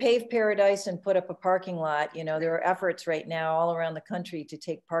know, they paved Paradise and put up a parking lot. You know, there are efforts right now all around the country to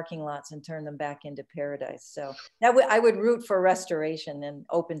take parking lots and turn them back into Paradise. So that I would root for restoration and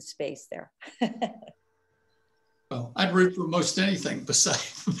open space there. Well, I'd root for most anything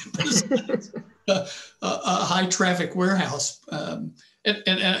besides a high traffic warehouse. And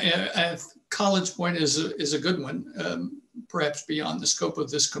College Point is a good one, perhaps beyond the scope of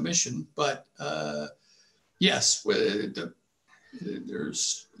this commission. But yes,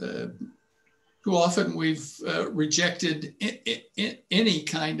 there's too often we've rejected any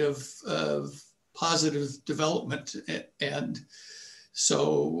kind of positive development, and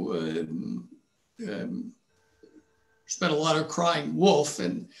so spent a lot of crying wolf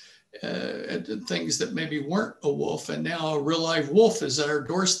and things that maybe weren't a wolf, and now a real live wolf is at our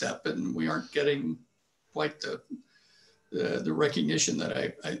doorstep, and we aren't getting quite the recognition that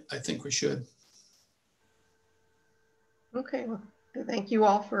I think we should. Okay, well, thank you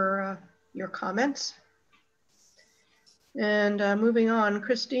all for your comments. And moving on,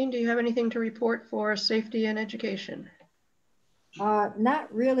 Christine, do you have anything to report for safety and education?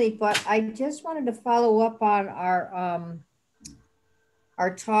 Not really, but I just wanted to follow up on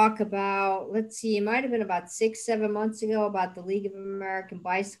our talk about, let's see, it might have been about 6-7 months ago, about the League of American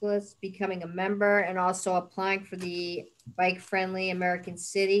Bicyclists becoming a member and also applying for the bike-friendly American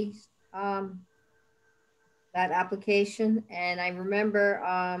City, that application. And I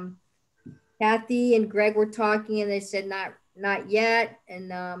remember Kathy and Greg were talking and they said not yet.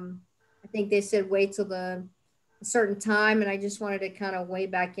 And I think they said wait till a certain time. And I just wanted to kind of weigh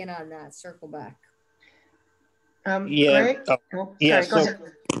back in on that, circle back. Yeah. Greg? Yeah.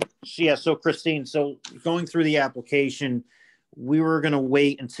 Sorry, So Christine, so going through the application, we were going to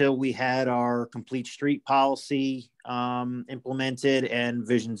wait until we had our complete street policy implemented and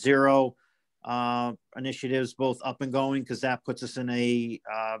Vision Zero initiatives both up and going, because that puts us in a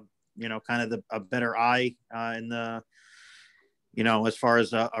kind of a better eye in the, as far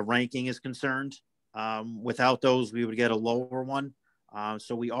as a ranking is concerned. Without those, we would get a lower one.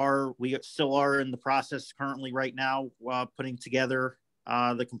 So we still are in the process currently right now, putting together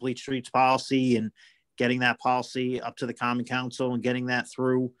the complete streets policy and getting that policy up to the Common Council and getting that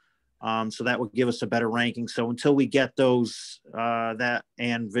through. So that would give us a better ranking. So until we get those, that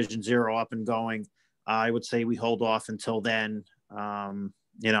and Vision Zero up and going, I would say we hold off until then.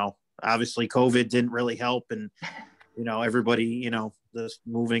 Obviously COVID didn't really help, and, everybody, just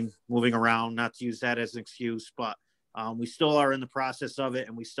moving around, not to use that as an excuse, but we still are in the process of it,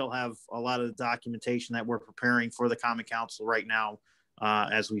 and we still have a lot of the documentation that we're preparing for the Common Council right now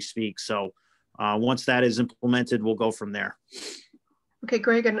as we speak. So once that is implemented, we'll go from there. Okay,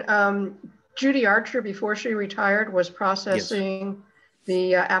 Greg, and Judy Archer, before she retired, was processing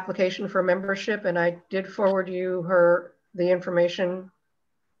the application for membership, and I did forward you the information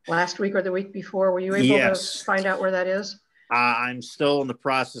last week or the week before. Were you able to find out where that is? I'm still in the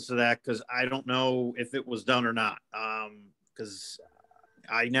process of that, because I don't know if it was done or not, because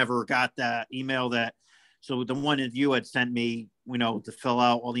I never got that email so the one that you had sent me, to fill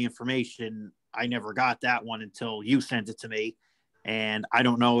out all the information, I never got that one until you sent it to me. And I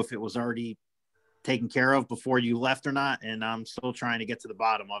don't know if it was already taken care of before you left or not. And I'm still trying to get to the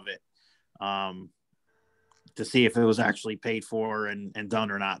bottom of it to see if it was actually paid for and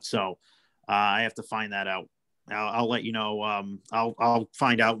done or not. So I have to find that out. I'll let you know. I'll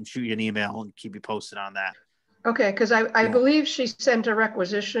find out and shoot you an email and keep you posted on that. Okay, because I believe she sent a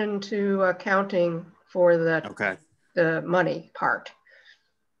requisition to accounting for the money part.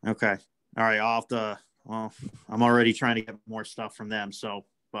 Okay. All right. I'll have to. Well, I'm already trying to get more stuff from them. So,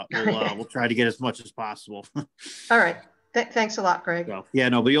 but we'll try to get as much as possible. All right. Thanks a lot, Greg. So,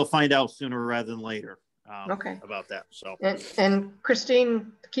 but you'll find out sooner rather than later. About that. So, and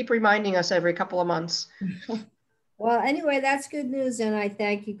Christine, keep reminding us every couple of months. Well, anyway, that's good news, and I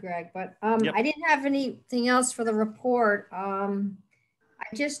thank you, Greg. But I didn't have anything else for the report.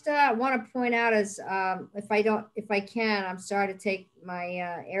 I just want to point out, as if I can, I'm sorry to take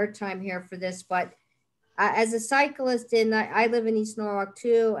my airtime here for this, but as a cyclist, I live in East Norwalk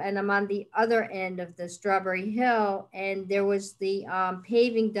too, and I'm on the other end of the Strawberry Hill, and there was the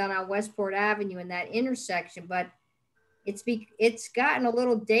paving done on Westport Avenue in that intersection, but it's gotten a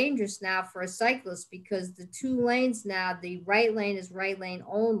little dangerous now for a cyclist, because the two lanes now, the right lane is right lane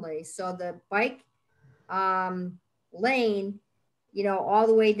only. So the bike lane, all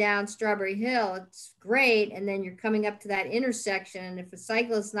the way down Strawberry Hill, it's great. And then you're coming up to that intersection, and if a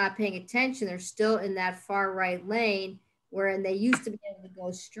cyclist's not paying attention, they're still in that far right lane, wherein they used to be able to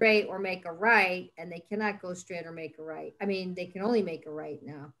go straight or make a right, and they cannot go straight or make a right. I mean, they can only make a right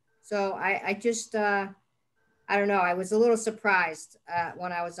now. So I just, I don't know. I was a little surprised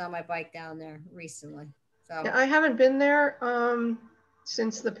when I was on my bike down there recently. So I haven't been there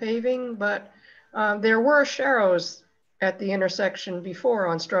since the paving, but there were sharrows at the intersection before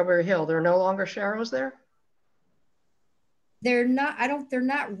on Strawberry Hill. There are no longer sharrows there? They're not, they're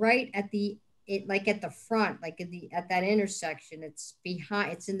not right at like at the front, like at that intersection. It's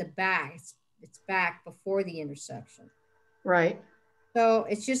behind, it's in the back. It's back before the intersection. Right. So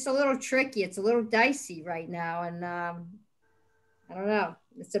it's just a little tricky. It's a little dicey right now. And I don't know.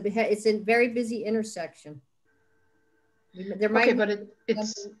 It's a very busy intersection. There might but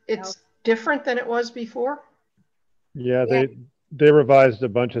it's different than it was before? Yeah, they revised a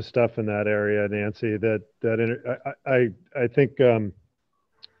bunch of stuff in that area, Nancy, I think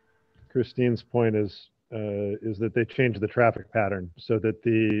Christine's point is that they changed the traffic pattern so that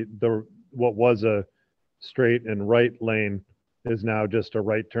the what was a straight and right lane is now just a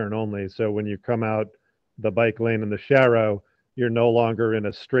right turn only. So when you come out the bike lane in the Sharrow, you're no longer in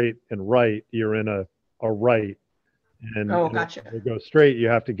a straight and right, you're in a right. And, Oh, and gotcha. if they go straight, you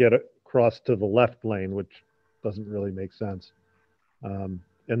have to get across to the left lane, which doesn't really make sense. And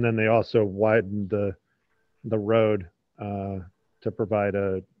then they also widened the road to provide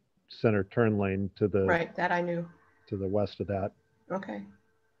a center turn lane to the Right, that I knew. to the west of that. Okay.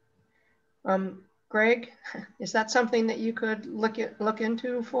 Greg, is that something that you could look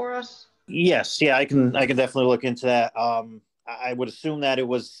into for us? Yes, yeah, I can definitely look into that. I would assume that it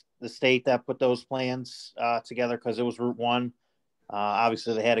was the state that put those plans together because it was Route 1.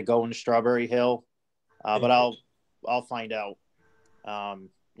 Obviously, they had to go into Strawberry Hill, but I'll find out.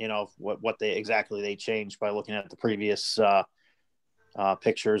 You know what they exactly changed by looking at the previous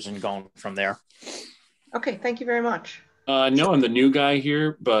pictures and going from there. Okay, thank you very much. No, I'm the new guy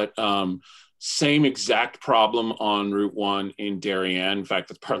here, but same exact problem on Route 1 in Darien. In fact,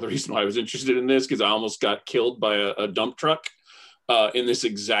 that's part of the reason why I was interested in this, because I almost got killed by a dump truck in this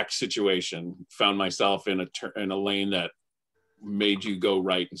exact situation. Found myself in a lane that made you go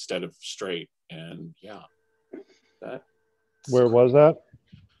right instead of straight, and yeah. Where was that?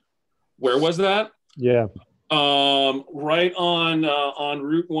 Where was that? Yeah. Right on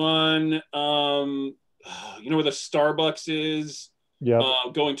Route 1. You know where the Starbucks is? Yeah.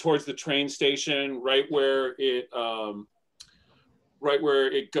 Going towards the train station, right where it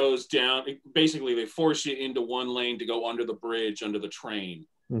goes down. Basically, they force you into one lane to go under the bridge, under the train.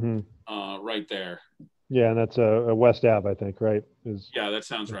 Mm-hmm. Right there. Yeah, and that's a West Ave, I think, right? Yeah, that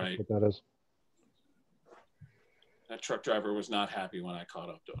sounds right. What that is. That truck driver was not happy when I caught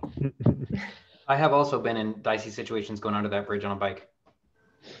up to him. I have also been in dicey situations going under that bridge on a bike.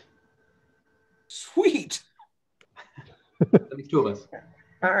 Sweet. At least two of us.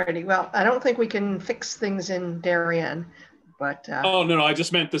 All righty. Well, I don't think we can fix things in Darien, but. Oh no! I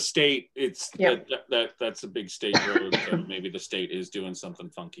just meant the state. It's yep. That's a big state road. So maybe the state is doing something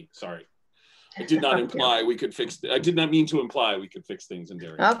funky. Sorry. I did not imply we could fix. I did not mean to imply we could fix things in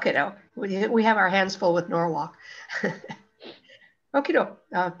Darien. Okay, no, we have our hands full with Norwalk. Okay, no,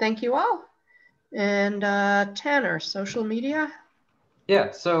 thank you all. And Tanner, social media.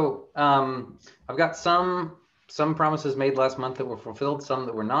 Yeah, so I've got some promises made last month that were fulfilled, some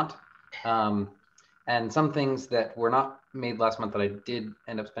that were not, and some things that were not made last month that I did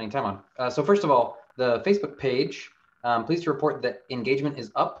end up spending time on. So first of all, the Facebook page. Pleased to report that engagement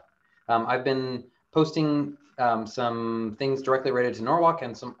is up. I've been posting some things directly related to Norwalk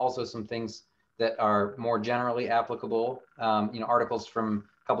and also some things that are more generally applicable, articles from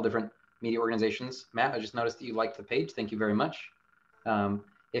a couple different media organizations. Matt, I just noticed that you liked the page. Thank you very much.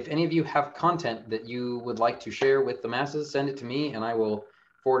 If any of you have content that you would like to share with the masses, send it to me and I will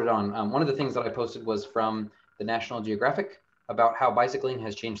forward it on. One of the things that I posted was from the National Geographic about how bicycling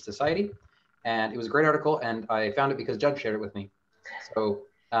has changed society. And it was a great article and I found it because Judge shared it with me. So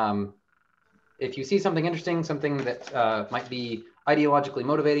if you see something interesting, something that might be ideologically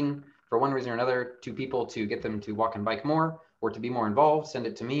motivating for one reason or another to people to get them to walk and bike more or to be more involved, send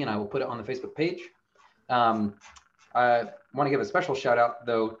it to me and I will put it on the Facebook page. I want to give a special shout out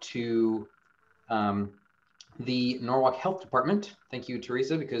though to the Norwalk Health Department. Thank you,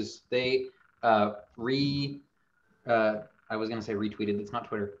 Teresa, because they I was going to say retweeted, it's not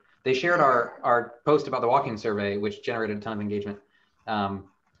Twitter. They shared our post about the walking survey, which generated a ton of engagement.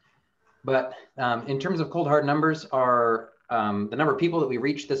 But in terms of cold hard numbers, the number of people that we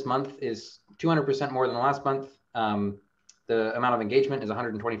reached this month is 200% more than last month. The amount of engagement is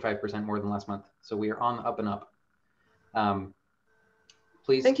 125% more than last month. So we are on the up and up.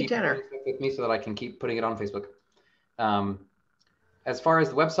 Please keep in touch with me so that I can keep putting it on Facebook. As far as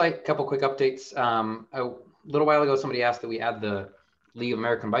the website, a couple quick updates. A little while ago, somebody asked that we add the League of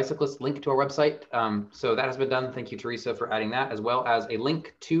American Bicyclists link to our website. So that has been done. Thank you, Teresa, for adding that, as well as a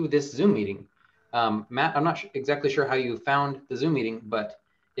link to this Zoom meeting. Matt, I'm not exactly sure how you found the Zoom meeting, but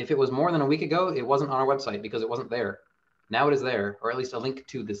if it was more than a week ago, it wasn't on our website because it wasn't there. Now it is there, or at least a link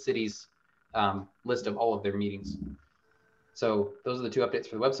to the city's list of all of their meetings. So those are the two updates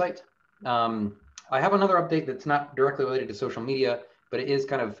for the website. I have another update that's not directly related to social media, but it is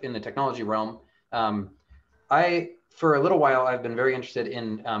kind of in the technology realm. For a little while, I've been very interested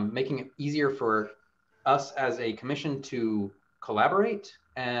in making it easier for us as a commission to collaborate.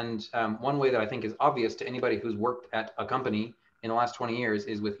 And one way that I think is obvious to anybody who's worked at a company in the last 20 years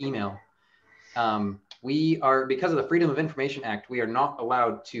is with email. We are, because of the Freedom of Information Act, we are not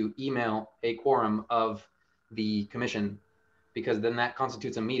allowed to email a quorum of the commission because then that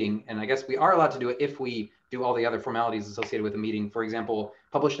constitutes a meeting. And I guess we are allowed to do it if we do all the other formalities associated with a meeting. For example,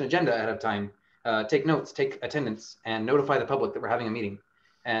 publish an agenda ahead of time. Take notes, take attendance, and notify the public that we're having a meeting.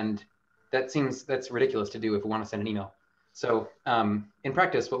 And that's ridiculous to do if we want to send an email. So in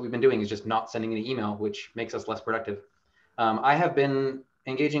practice, what we've been doing is just not sending any email, which makes us less productive. I have been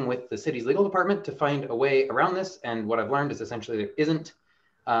engaging with the city's legal department to find a way around this. And what I've learned is essentially there isn't.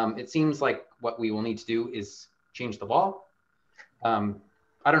 It seems like what we will need to do is change the law.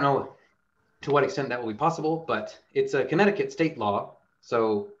 I don't know to what extent that will be possible, but it's a Connecticut state law.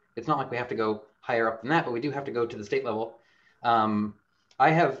 So it's not like we have to go higher up than that, but we do have to go to the state level.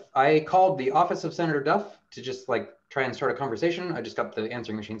 I called the office of Senator Duff to just like try and start a conversation. I just got the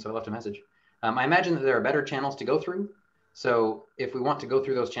answering machine, so I left a message. I imagine that there are better channels to go through. So if we want to go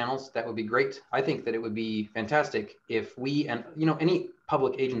through those channels, that would be great. I think that it would be fantastic if we and any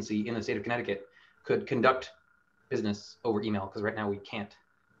public agency in the state of Connecticut could conduct business over email, because right now we can't.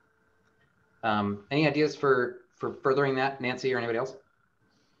 Any ideas for furthering that, Nancy or anybody else?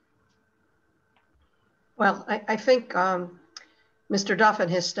 Well, I think Mr. Duff and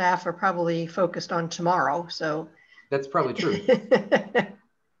his staff are probably focused on tomorrow, so. That's probably true.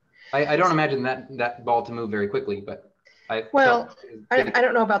 I don't imagine that ball to move very quickly, but I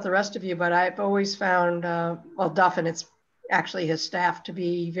don't know about the rest of you, but I've always found, well, Duff and it's actually his staff to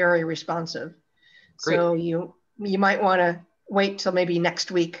be very responsive. Great. So you might want to wait till maybe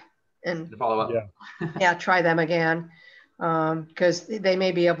next week and follow up. Yeah, try them again, because they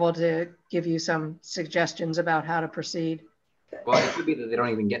may be able to give you some suggestions about how to proceed. Well, it could be that they don't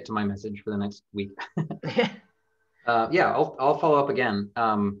even get to my message for the next week. Yeah, I'll follow up again.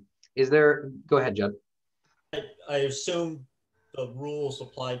 Go ahead, Judd. I assume the rules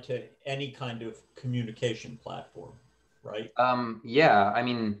apply to any kind of communication platform, right? Yeah, I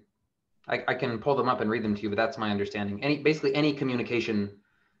mean, I can pull them up and read them to you, but that's my understanding. Basically any communication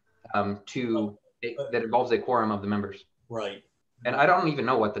that involves a quorum of the members. Right. And I don't even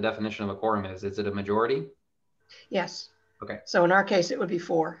know what the definition of a quorum is. Is it a majority? Yes. Okay. So in our case, it would be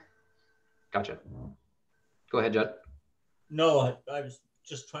 4. Gotcha. Go ahead, Judd. No, I was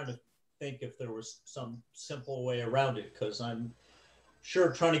just trying to think if there was some simple way around it, because I'm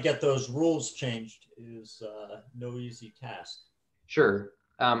sure trying to get those rules changed is no easy task. Sure.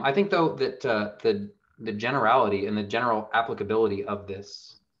 I think though that the generality and the general applicability of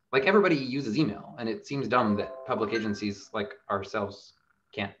this, like everybody uses email, and it seems dumb that public agencies like ourselves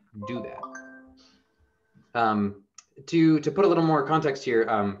can't do that. To put a little more context here,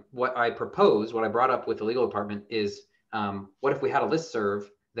 what I brought up with the legal department is, what if we had a listserv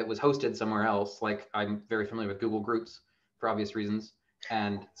that was hosted somewhere else? Like, I'm very familiar with Google Groups for obvious reasons.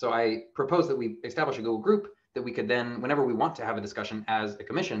 And so I proposed that we establish a Google group that we could then, whenever we want to have a discussion as a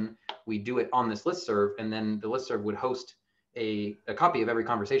commission, we do it on this listserv, and then the listserv would host a copy of every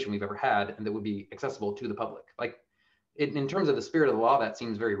conversation we've ever had, and that would be accessible to the public. Like, in terms of the spirit of the law, that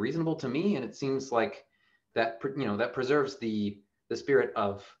seems very reasonable to me, and it seems like that that preserves the spirit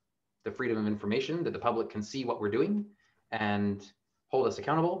of the freedom of information, that the public can see what we're doing and hold us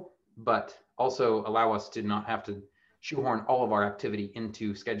accountable, but also allow us to not have to shoehorn all of our activity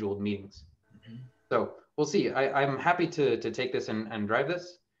into scheduled meetings. Mm-hmm. So we'll see. I'm happy to take this and drive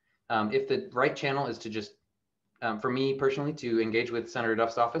this. If the right channel is to just, for me personally, to engage with Senator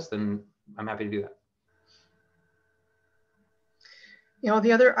Duff's office, then I'm happy to do that.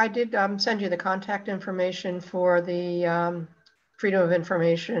 I did send you the contact information for the Freedom of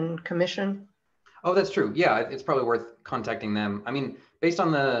Information Commission. Oh, that's true. Yeah, it's probably worth contacting them. I mean, based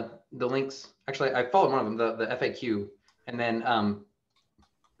on the links, actually, I followed one of them, the FAQ, and then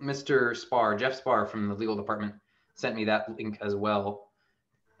Jeff Spar from the legal department sent me that link as well.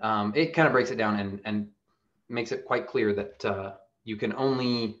 It kind of breaks it down and makes it quite clear that you can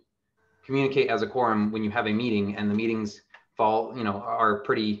only communicate as a quorum when you have a meeting, and the meetings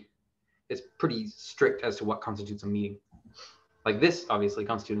it's pretty strict as to what constitutes a meeting. Like this obviously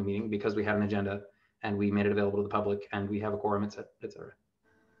constitutes a meeting because we had an agenda and we made it available to the public and we have a quorum, et cetera.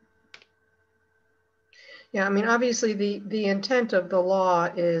 Yeah, I mean, obviously the intent of the law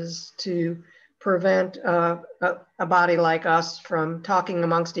is to prevent a body like us from talking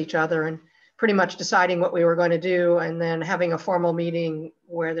amongst each other and pretty much deciding what we were going to do and then having a formal meeting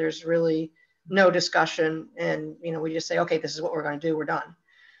where there's really no discussion and, we just say, okay, this is what we're going to do, we're done.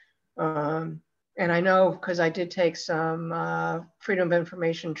 And I know because I did take some freedom of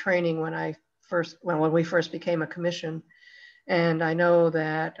information training when we first became a commission. And I know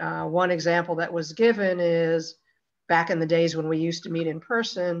that one example that was given is back in the days when we used to meet in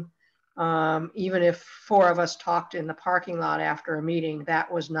person, even if 4 of us talked in the parking lot after a meeting,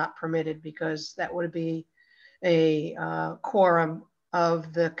 that was not permitted because that would be a quorum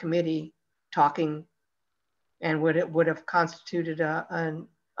of the committee talking and would have constituted an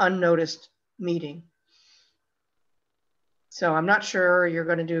unnoticed meeting. So I'm not sure you're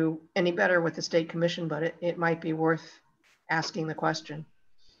going to do any better with the state commission, but it might be worth asking the question.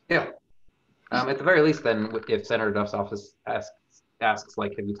 Yeah. At the very least, then, if Senator Duff's office asks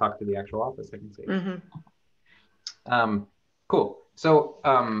like, have you talked to the actual office? I can say. Cool. So,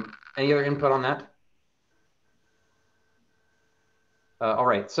 any other input on that? All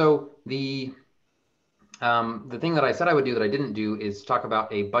right. So the thing that I said I would do that I didn't do is talk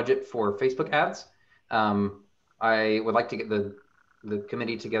about a budget for Facebook ads. I would like to get the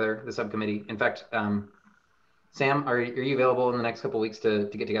committee together, the subcommittee. In fact, Sam, are you available in the next couple of weeks to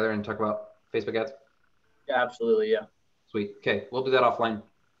get together and talk about Facebook ads? Yeah, absolutely. Yeah. Sweet. Okay, we'll do that offline.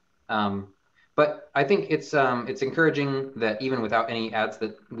 But I think it's encouraging that even without any ads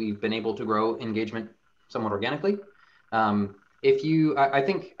that we've been able to grow engagement somewhat organically. I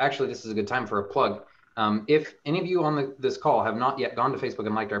think actually this is a good time for a plug. If any of you on this call have not yet gone to Facebook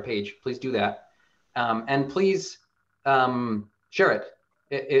and liked our page, please do that. And please share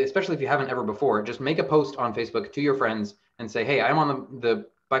it, especially if you haven't ever before. Just make a post on Facebook to your friends and say, hey, I'm on the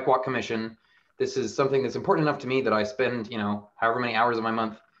Bike Walk Commission. This is something that's important enough to me that I spend, however many hours of my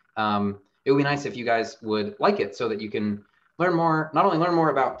month. It would be nice if you guys would like it so that you can learn more, not only learn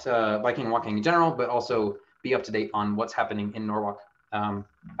more about biking and walking in general, but also be up to date on what's happening in Norwalk.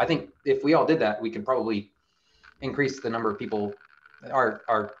 I think if we all did that, we could probably increase the number of people,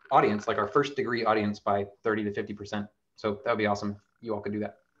 our audience, like our first degree audience, by 30 to 50%. So that would be awesome. You all could do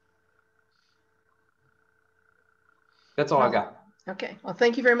that. That's all I've got. Okay. Well,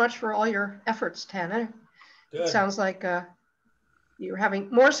 thank you very much for all your efforts, Tanner. Good. It sounds like you're having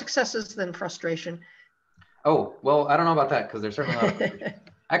more successes than frustration. Oh, well, I don't know about that because there's certainly a lot of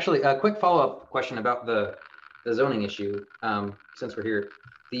Actually, a quick follow-up question about the zoning issue, since we're here.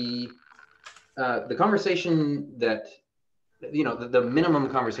 The conversation that, the minimum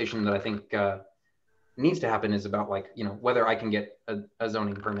conversation that I think needs to happen is about whether I can get a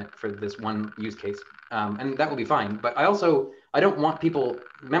zoning permit for this one use case. And that will be fine. But I don't want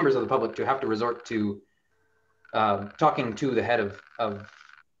members of the public to have to resort to talking to the head of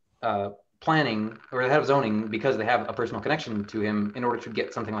planning or the head of zoning because they have a personal connection to him in order to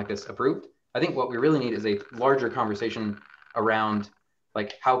get something like this approved. I think what we really need is a larger conversation around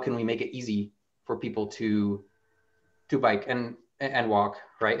how can we make it easy for people to bike and walk,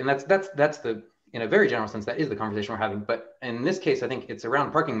 right? And that's in a very general sense, that is the conversation we're having. But in this case, I think it's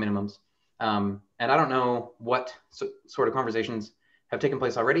around parking minimums. And I don't know what sort of conversations have taken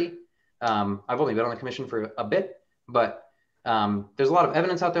place already. I've only been on the commission for a bit, but there's a lot of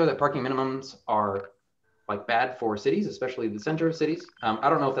evidence out there that parking minimums are bad for cities, especially the center of cities. I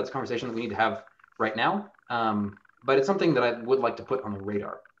don't know if that's a conversation that we need to have right now, but it's something that I would like to put on the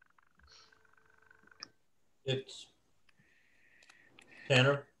radar. It's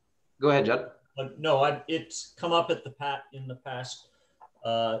Tanner. Go ahead, Judd. No, it's come up in the past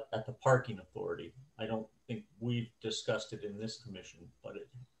at the parking authority. I don't think we've discussed it in this commission, but it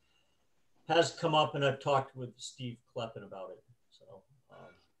has come up, and I've talked with Steve Kleppen about it. So,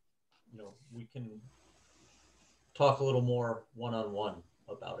 we can talk a little more one-on-one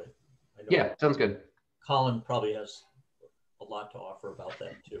about it. Yeah, sounds good. Colin probably has a lot to offer about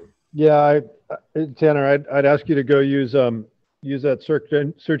that too. Yeah, Tanner, I'd ask you to go use that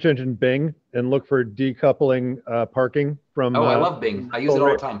search engine Bing and look for decoupling parking from. Oh, I love Bing. I use it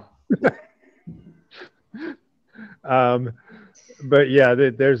all the time. But yeah,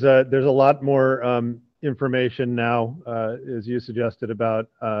 there's a lot more information now, as you suggested, about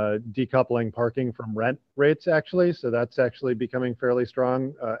decoupling parking from rent rates. Actually, so that's actually becoming fairly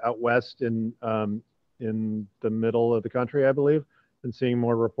strong out west in the middle of the country, I believe. Been seeing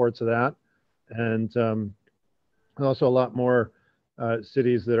more reports of that, and also a lot more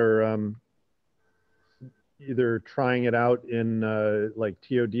cities that are either trying it out in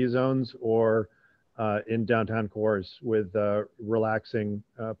TOD zones or in downtown cores with relaxing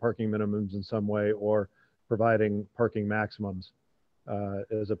parking minimums in some way, or providing parking maximums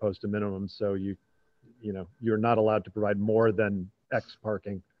as opposed to minimums. So you're not allowed to provide more than X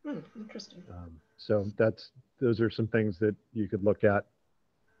parking. Interesting. So those are some things that you could look at.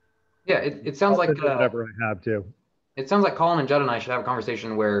 Yeah, it sounds like whatever I have to. It sounds like Colin and Judd and I should have a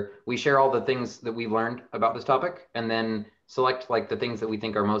conversation where we share all the things that we've learned about this topic, and then select the things that we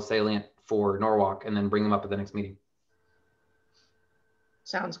think are most salient for Norwalk, and then bring them up at the next meeting.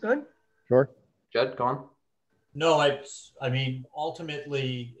 Sounds good. Sure. Judd, go on. No, I mean,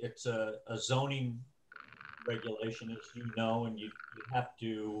 ultimately, it's a zoning regulation, as you know, and you have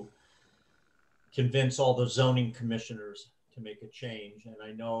to convince all the zoning commissioners to make a change. And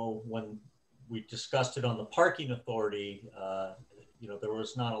I know when we discussed it on the parking authority, there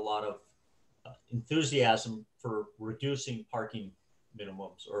was not a lot of enthusiasm for reducing parking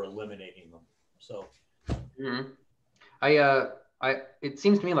minimums or eliminating them. So, It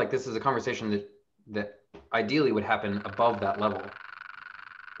seems to me like this is a conversation that ideally would happen above that level,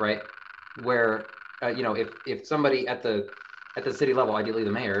 right? Where, you know, if somebody at the city level, ideally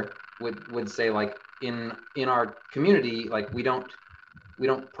the mayor, would say, like, in our community, like, we don't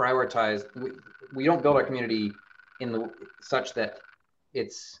prioritize, we don't build our community in the such that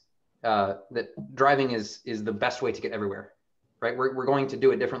it's that driving is the best way to get everywhere, right? We're going to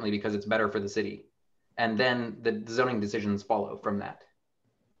do it differently because it's better for the city, and then the zoning decisions follow from that.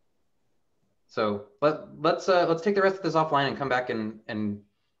 So let's take the rest of this offline and come back and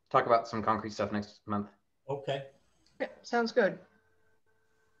talk about some concrete stuff next month. Okay. Yeah, sounds good.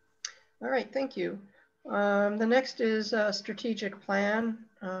 All right, thank you. The next is a strategic plan,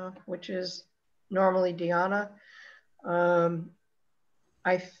 which is normally Deanna.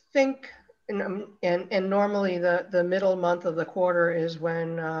 I think, and normally the middle month of the quarter is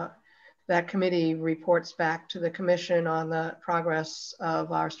when that committee reports back to the commission on the progress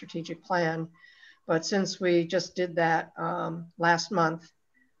of our strategic plan. But since we just did that last month,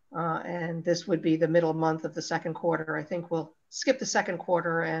 and this would be the middle month of the second quarter, I think we'll skip the second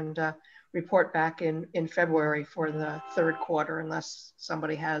quarter and report back in February for the third quarter, unless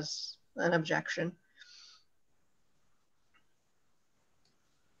somebody has an objection.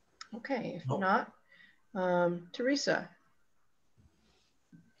 Okay, if not, Teresa.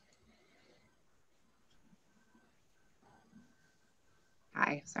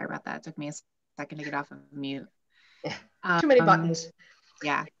 Hi, sorry about that. It took me a second to get off of mute. Yeah, too many buttons.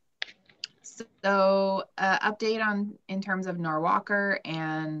 Yeah. So update on in terms of Norwalker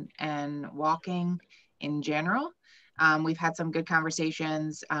and walking in general. We've had some good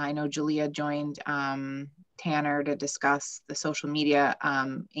conversations. I know Julia joined Tanner to discuss the social media,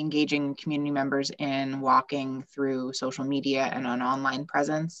 engaging community members in walking through social media and an online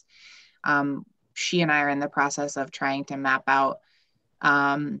presence. She and I are in the process of trying to map out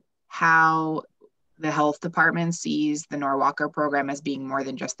how the health department sees the Norwalker program as being more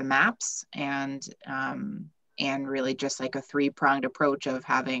than just the maps, and really just like a three-pronged approach of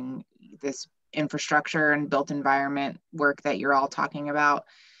having this infrastructure and built environment work that you're all talking about,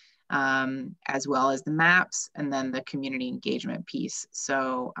 as well as the maps, and then the community engagement piece.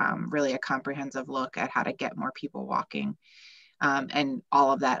 So really a comprehensive look at how to get more people walking, and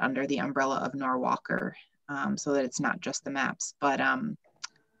all of that under the umbrella of Norwalker, so that it's not just the maps. But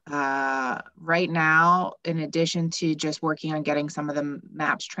right now, in addition to just working on getting some of the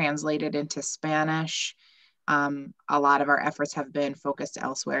maps translated into Spanish, a lot of our efforts have been focused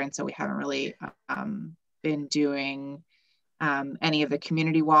elsewhere. And so we haven't really been doing any of the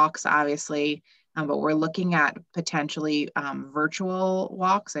community walks, obviously, but we're looking at potentially virtual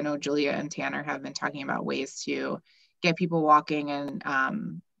walks. I know Julia and Tanner have been talking about ways to get people walking,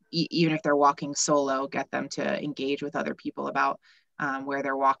 and even if they're walking solo, get them to engage with other people about where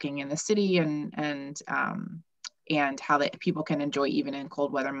they're walking in the city, and how people can enjoy, even in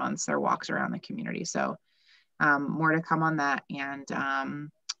cold weather months, their walks around the community. So more to come on that.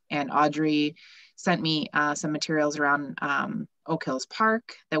 And Audrey sent me some materials around Oak Hills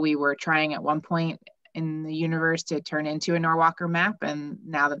Park that we were trying at one point in the universe to turn into a Norwalker map. And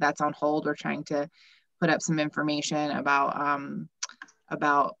now that that's on hold, we're trying to put up some information about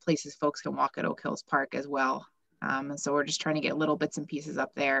places folks can walk at Oak Hills Park as well. And so we're just trying to get little bits and pieces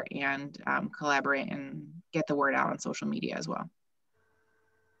up there and collaborate and get the word out on social media as well.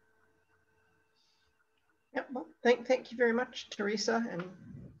 Yep, well, thank you very much, Teresa.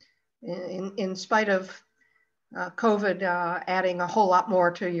 And in spite of COVID adding a whole lot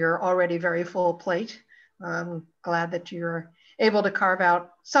more to your already very full plate, I'm glad that you're able to carve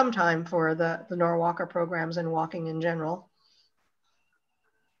out some time for the Norwalker programs and walking in general.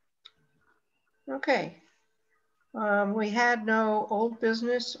 Okay. We had no old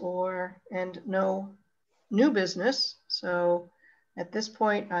business and no new business. So at this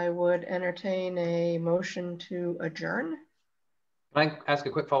point, I would entertain a motion to adjourn. Can I ask a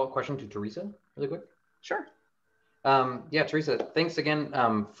quick follow-up question to Teresa really quick? Sure. Yeah, Teresa, thanks again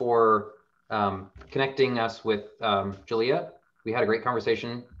for connecting us with Julia. We had a great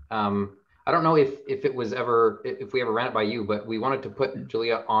conversation. I don't know if we ever ran it by you, but we wanted to put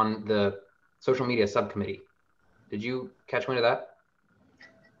Julia on the social media subcommittee. Did you catch wind of that?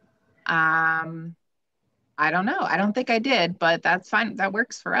 I don't know. I don't think I did, but that's fine. That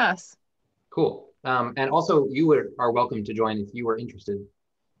works for us. Cool. And also, you are welcome to join if you are interested,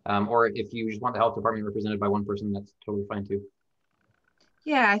 or if you just want the health department represented by one person, that's totally fine too.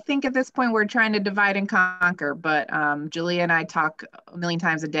 Yeah, I think at this point we're trying to divide and conquer, but Julia and I talk a million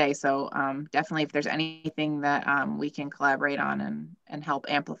times a day. So definitely if there's anything that we can collaborate on and help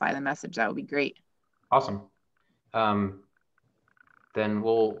amplify the message, that would be great. Awesome. then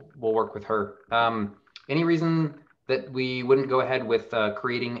we'll work with her. Any reason that we wouldn't go ahead with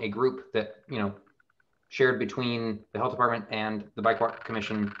creating a group that, you know, shared between the health department and the Bike Walk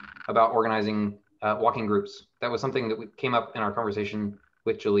Commission about organizing walking groups? That was something that came up in our conversation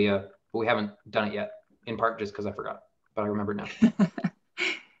with Julia, but we haven't done it yet, in part just because I forgot, but I remember now.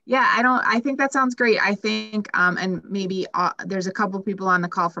 Yeah, I think that sounds great. I think, and maybe there's a couple people on the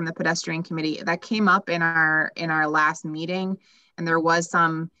call from the pedestrian committee that came up in our last meeting, and there was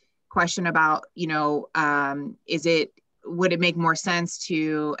some question about, you know, would it make more sense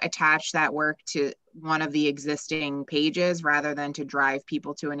to attach that work to one of the existing pages rather than to drive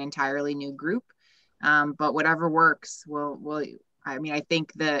people to an entirely new group? But whatever works, I mean, I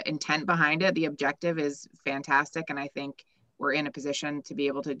think the intent behind it, the objective is fantastic, and I think we're in a position to be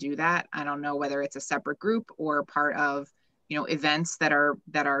able to do that. I don't know whether it's a separate group or part of, you know, events that are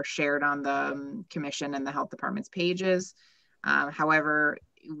shared on the commission and the health department's pages. However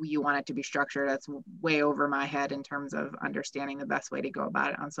you want it to be structured, that's way over my head in terms of understanding the best way to go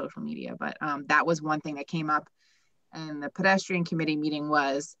about it on social media. But that was one thing that came up in the pedestrian committee meeting,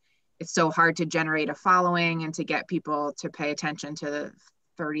 was it's so hard to generate a following and to get people to pay attention to the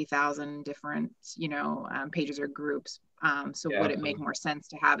 30,000 different, you know, pages or groups. So yeah, would it make more sense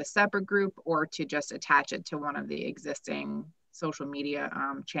to have a separate group or to just attach it to one of the existing social media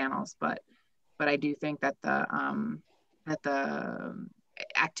channels? But I do think that the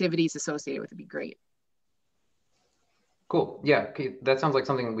activities associated with it would be great. Cool. Yeah, okay. That sounds like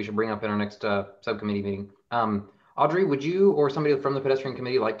something we should bring up in our next subcommittee meeting. Audrey, would you or somebody from the pedestrian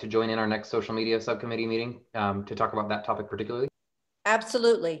committee like to join in our next social media subcommittee meeting to talk about that topic particularly?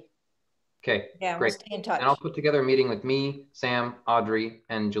 Absolutely. Okay, yeah, great. We'll stay in touch. And I'll put together a meeting with me, Sam, Audrey,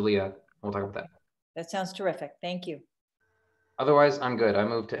 and Julia. We'll talk about that. That sounds terrific. Thank you. Otherwise, I'm good. I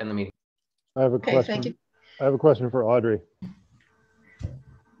move to end the meeting. I have a question. Thank you. I have a question for Audrey.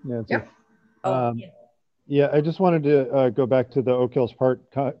 Nancy. Yep. Yeah, I just wanted to go back to the Oak Hills Park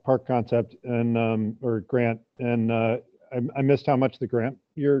concept and or grant, and I missed how much the grant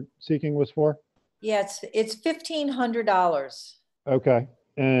you're seeking was for. Yeah, it's $1,500. Okay,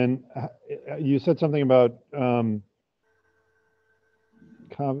 and you said something about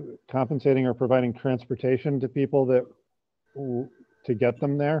compensating or providing transportation to people to get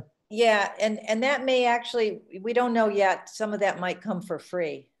them there. Yeah, and that may actually, we don't know yet. Some of that might come for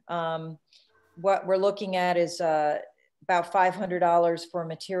free. What we're looking at is about $500 for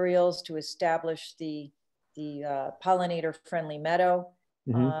materials to establish the pollinator-friendly meadow.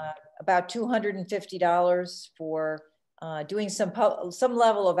 Mm-hmm. About $250 for doing some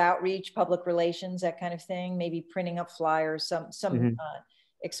level of outreach, public relations, that kind of thing. Maybe printing up flyers, some mm-hmm.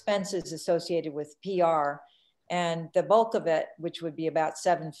 Expenses associated with PR, and the bulk of it, which would be about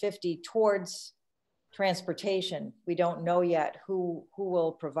 $750, towards transportation. We don't know yet who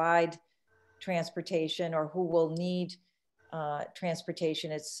will provide transportation or who will need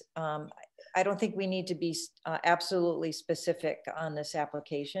transportation. It's I don't think we need to be absolutely specific on this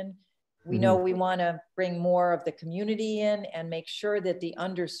application. We know we want to bring more of the community in and make sure that the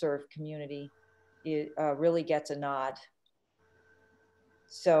underserved community really gets a nod.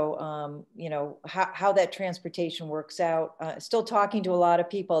 So, you know, how that transportation works out, still talking to a lot of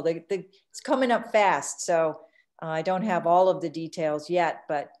people. It's coming up fast. So I don't have all of the details yet,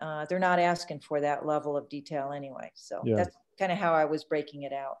 but they're not asking for that level of detail anyway. So yeah, that's kind of how I was breaking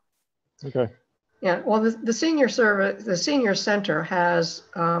it out. Okay. Yeah, well, the senior center has,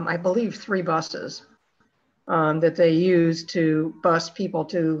 I believe, 3 buses that they use to bus people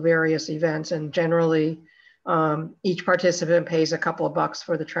to various events, and generally each participant pays a couple of bucks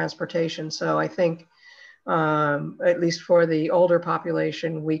for the transportation. So I think, at least for the older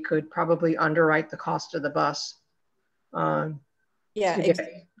population, we could probably underwrite the cost of the bus to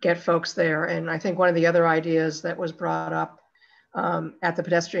get folks there. And I think one of the other ideas that was brought up at the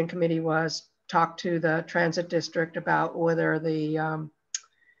pedestrian committee was talk to the transit district about whether the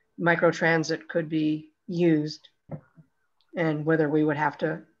microtransit could be used and whether we would have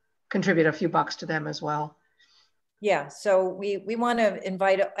to contribute a few bucks to them as well. Yeah, so we want to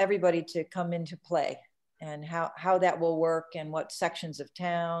invite everybody to come into play, and how that will work and what sections of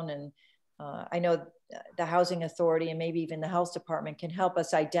town. And I know the housing authority and maybe even the health department can help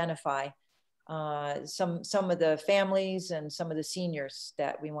us identify some of the families and some of the seniors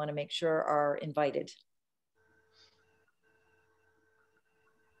that we want to make sure are invited.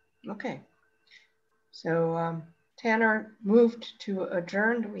 Okay, so Tanner moved to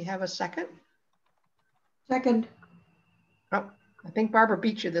adjourn. Do we have a second? Second. Oh, I think Barbara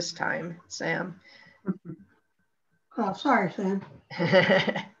beat you this time, Sam. Oh, sorry, Sam.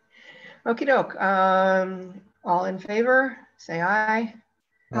 Okie doke. All in favor, say aye.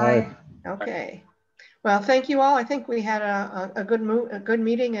 Aye. Okay. Well, thank you all. I think we had a good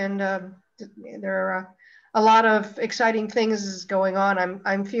meeting, and there are a lot of exciting things going on.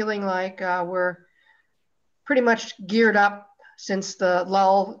 I'm feeling like we're pretty much geared up since the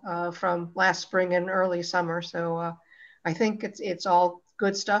lull from last spring and early summer. So I think it's all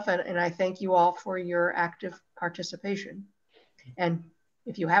good stuff, and I thank you all for your active participation. And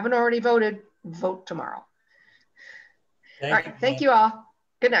if you haven't already voted, vote tomorrow. All right, thank you all.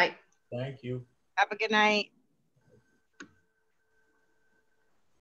 Good night. Thank you. Have a good night.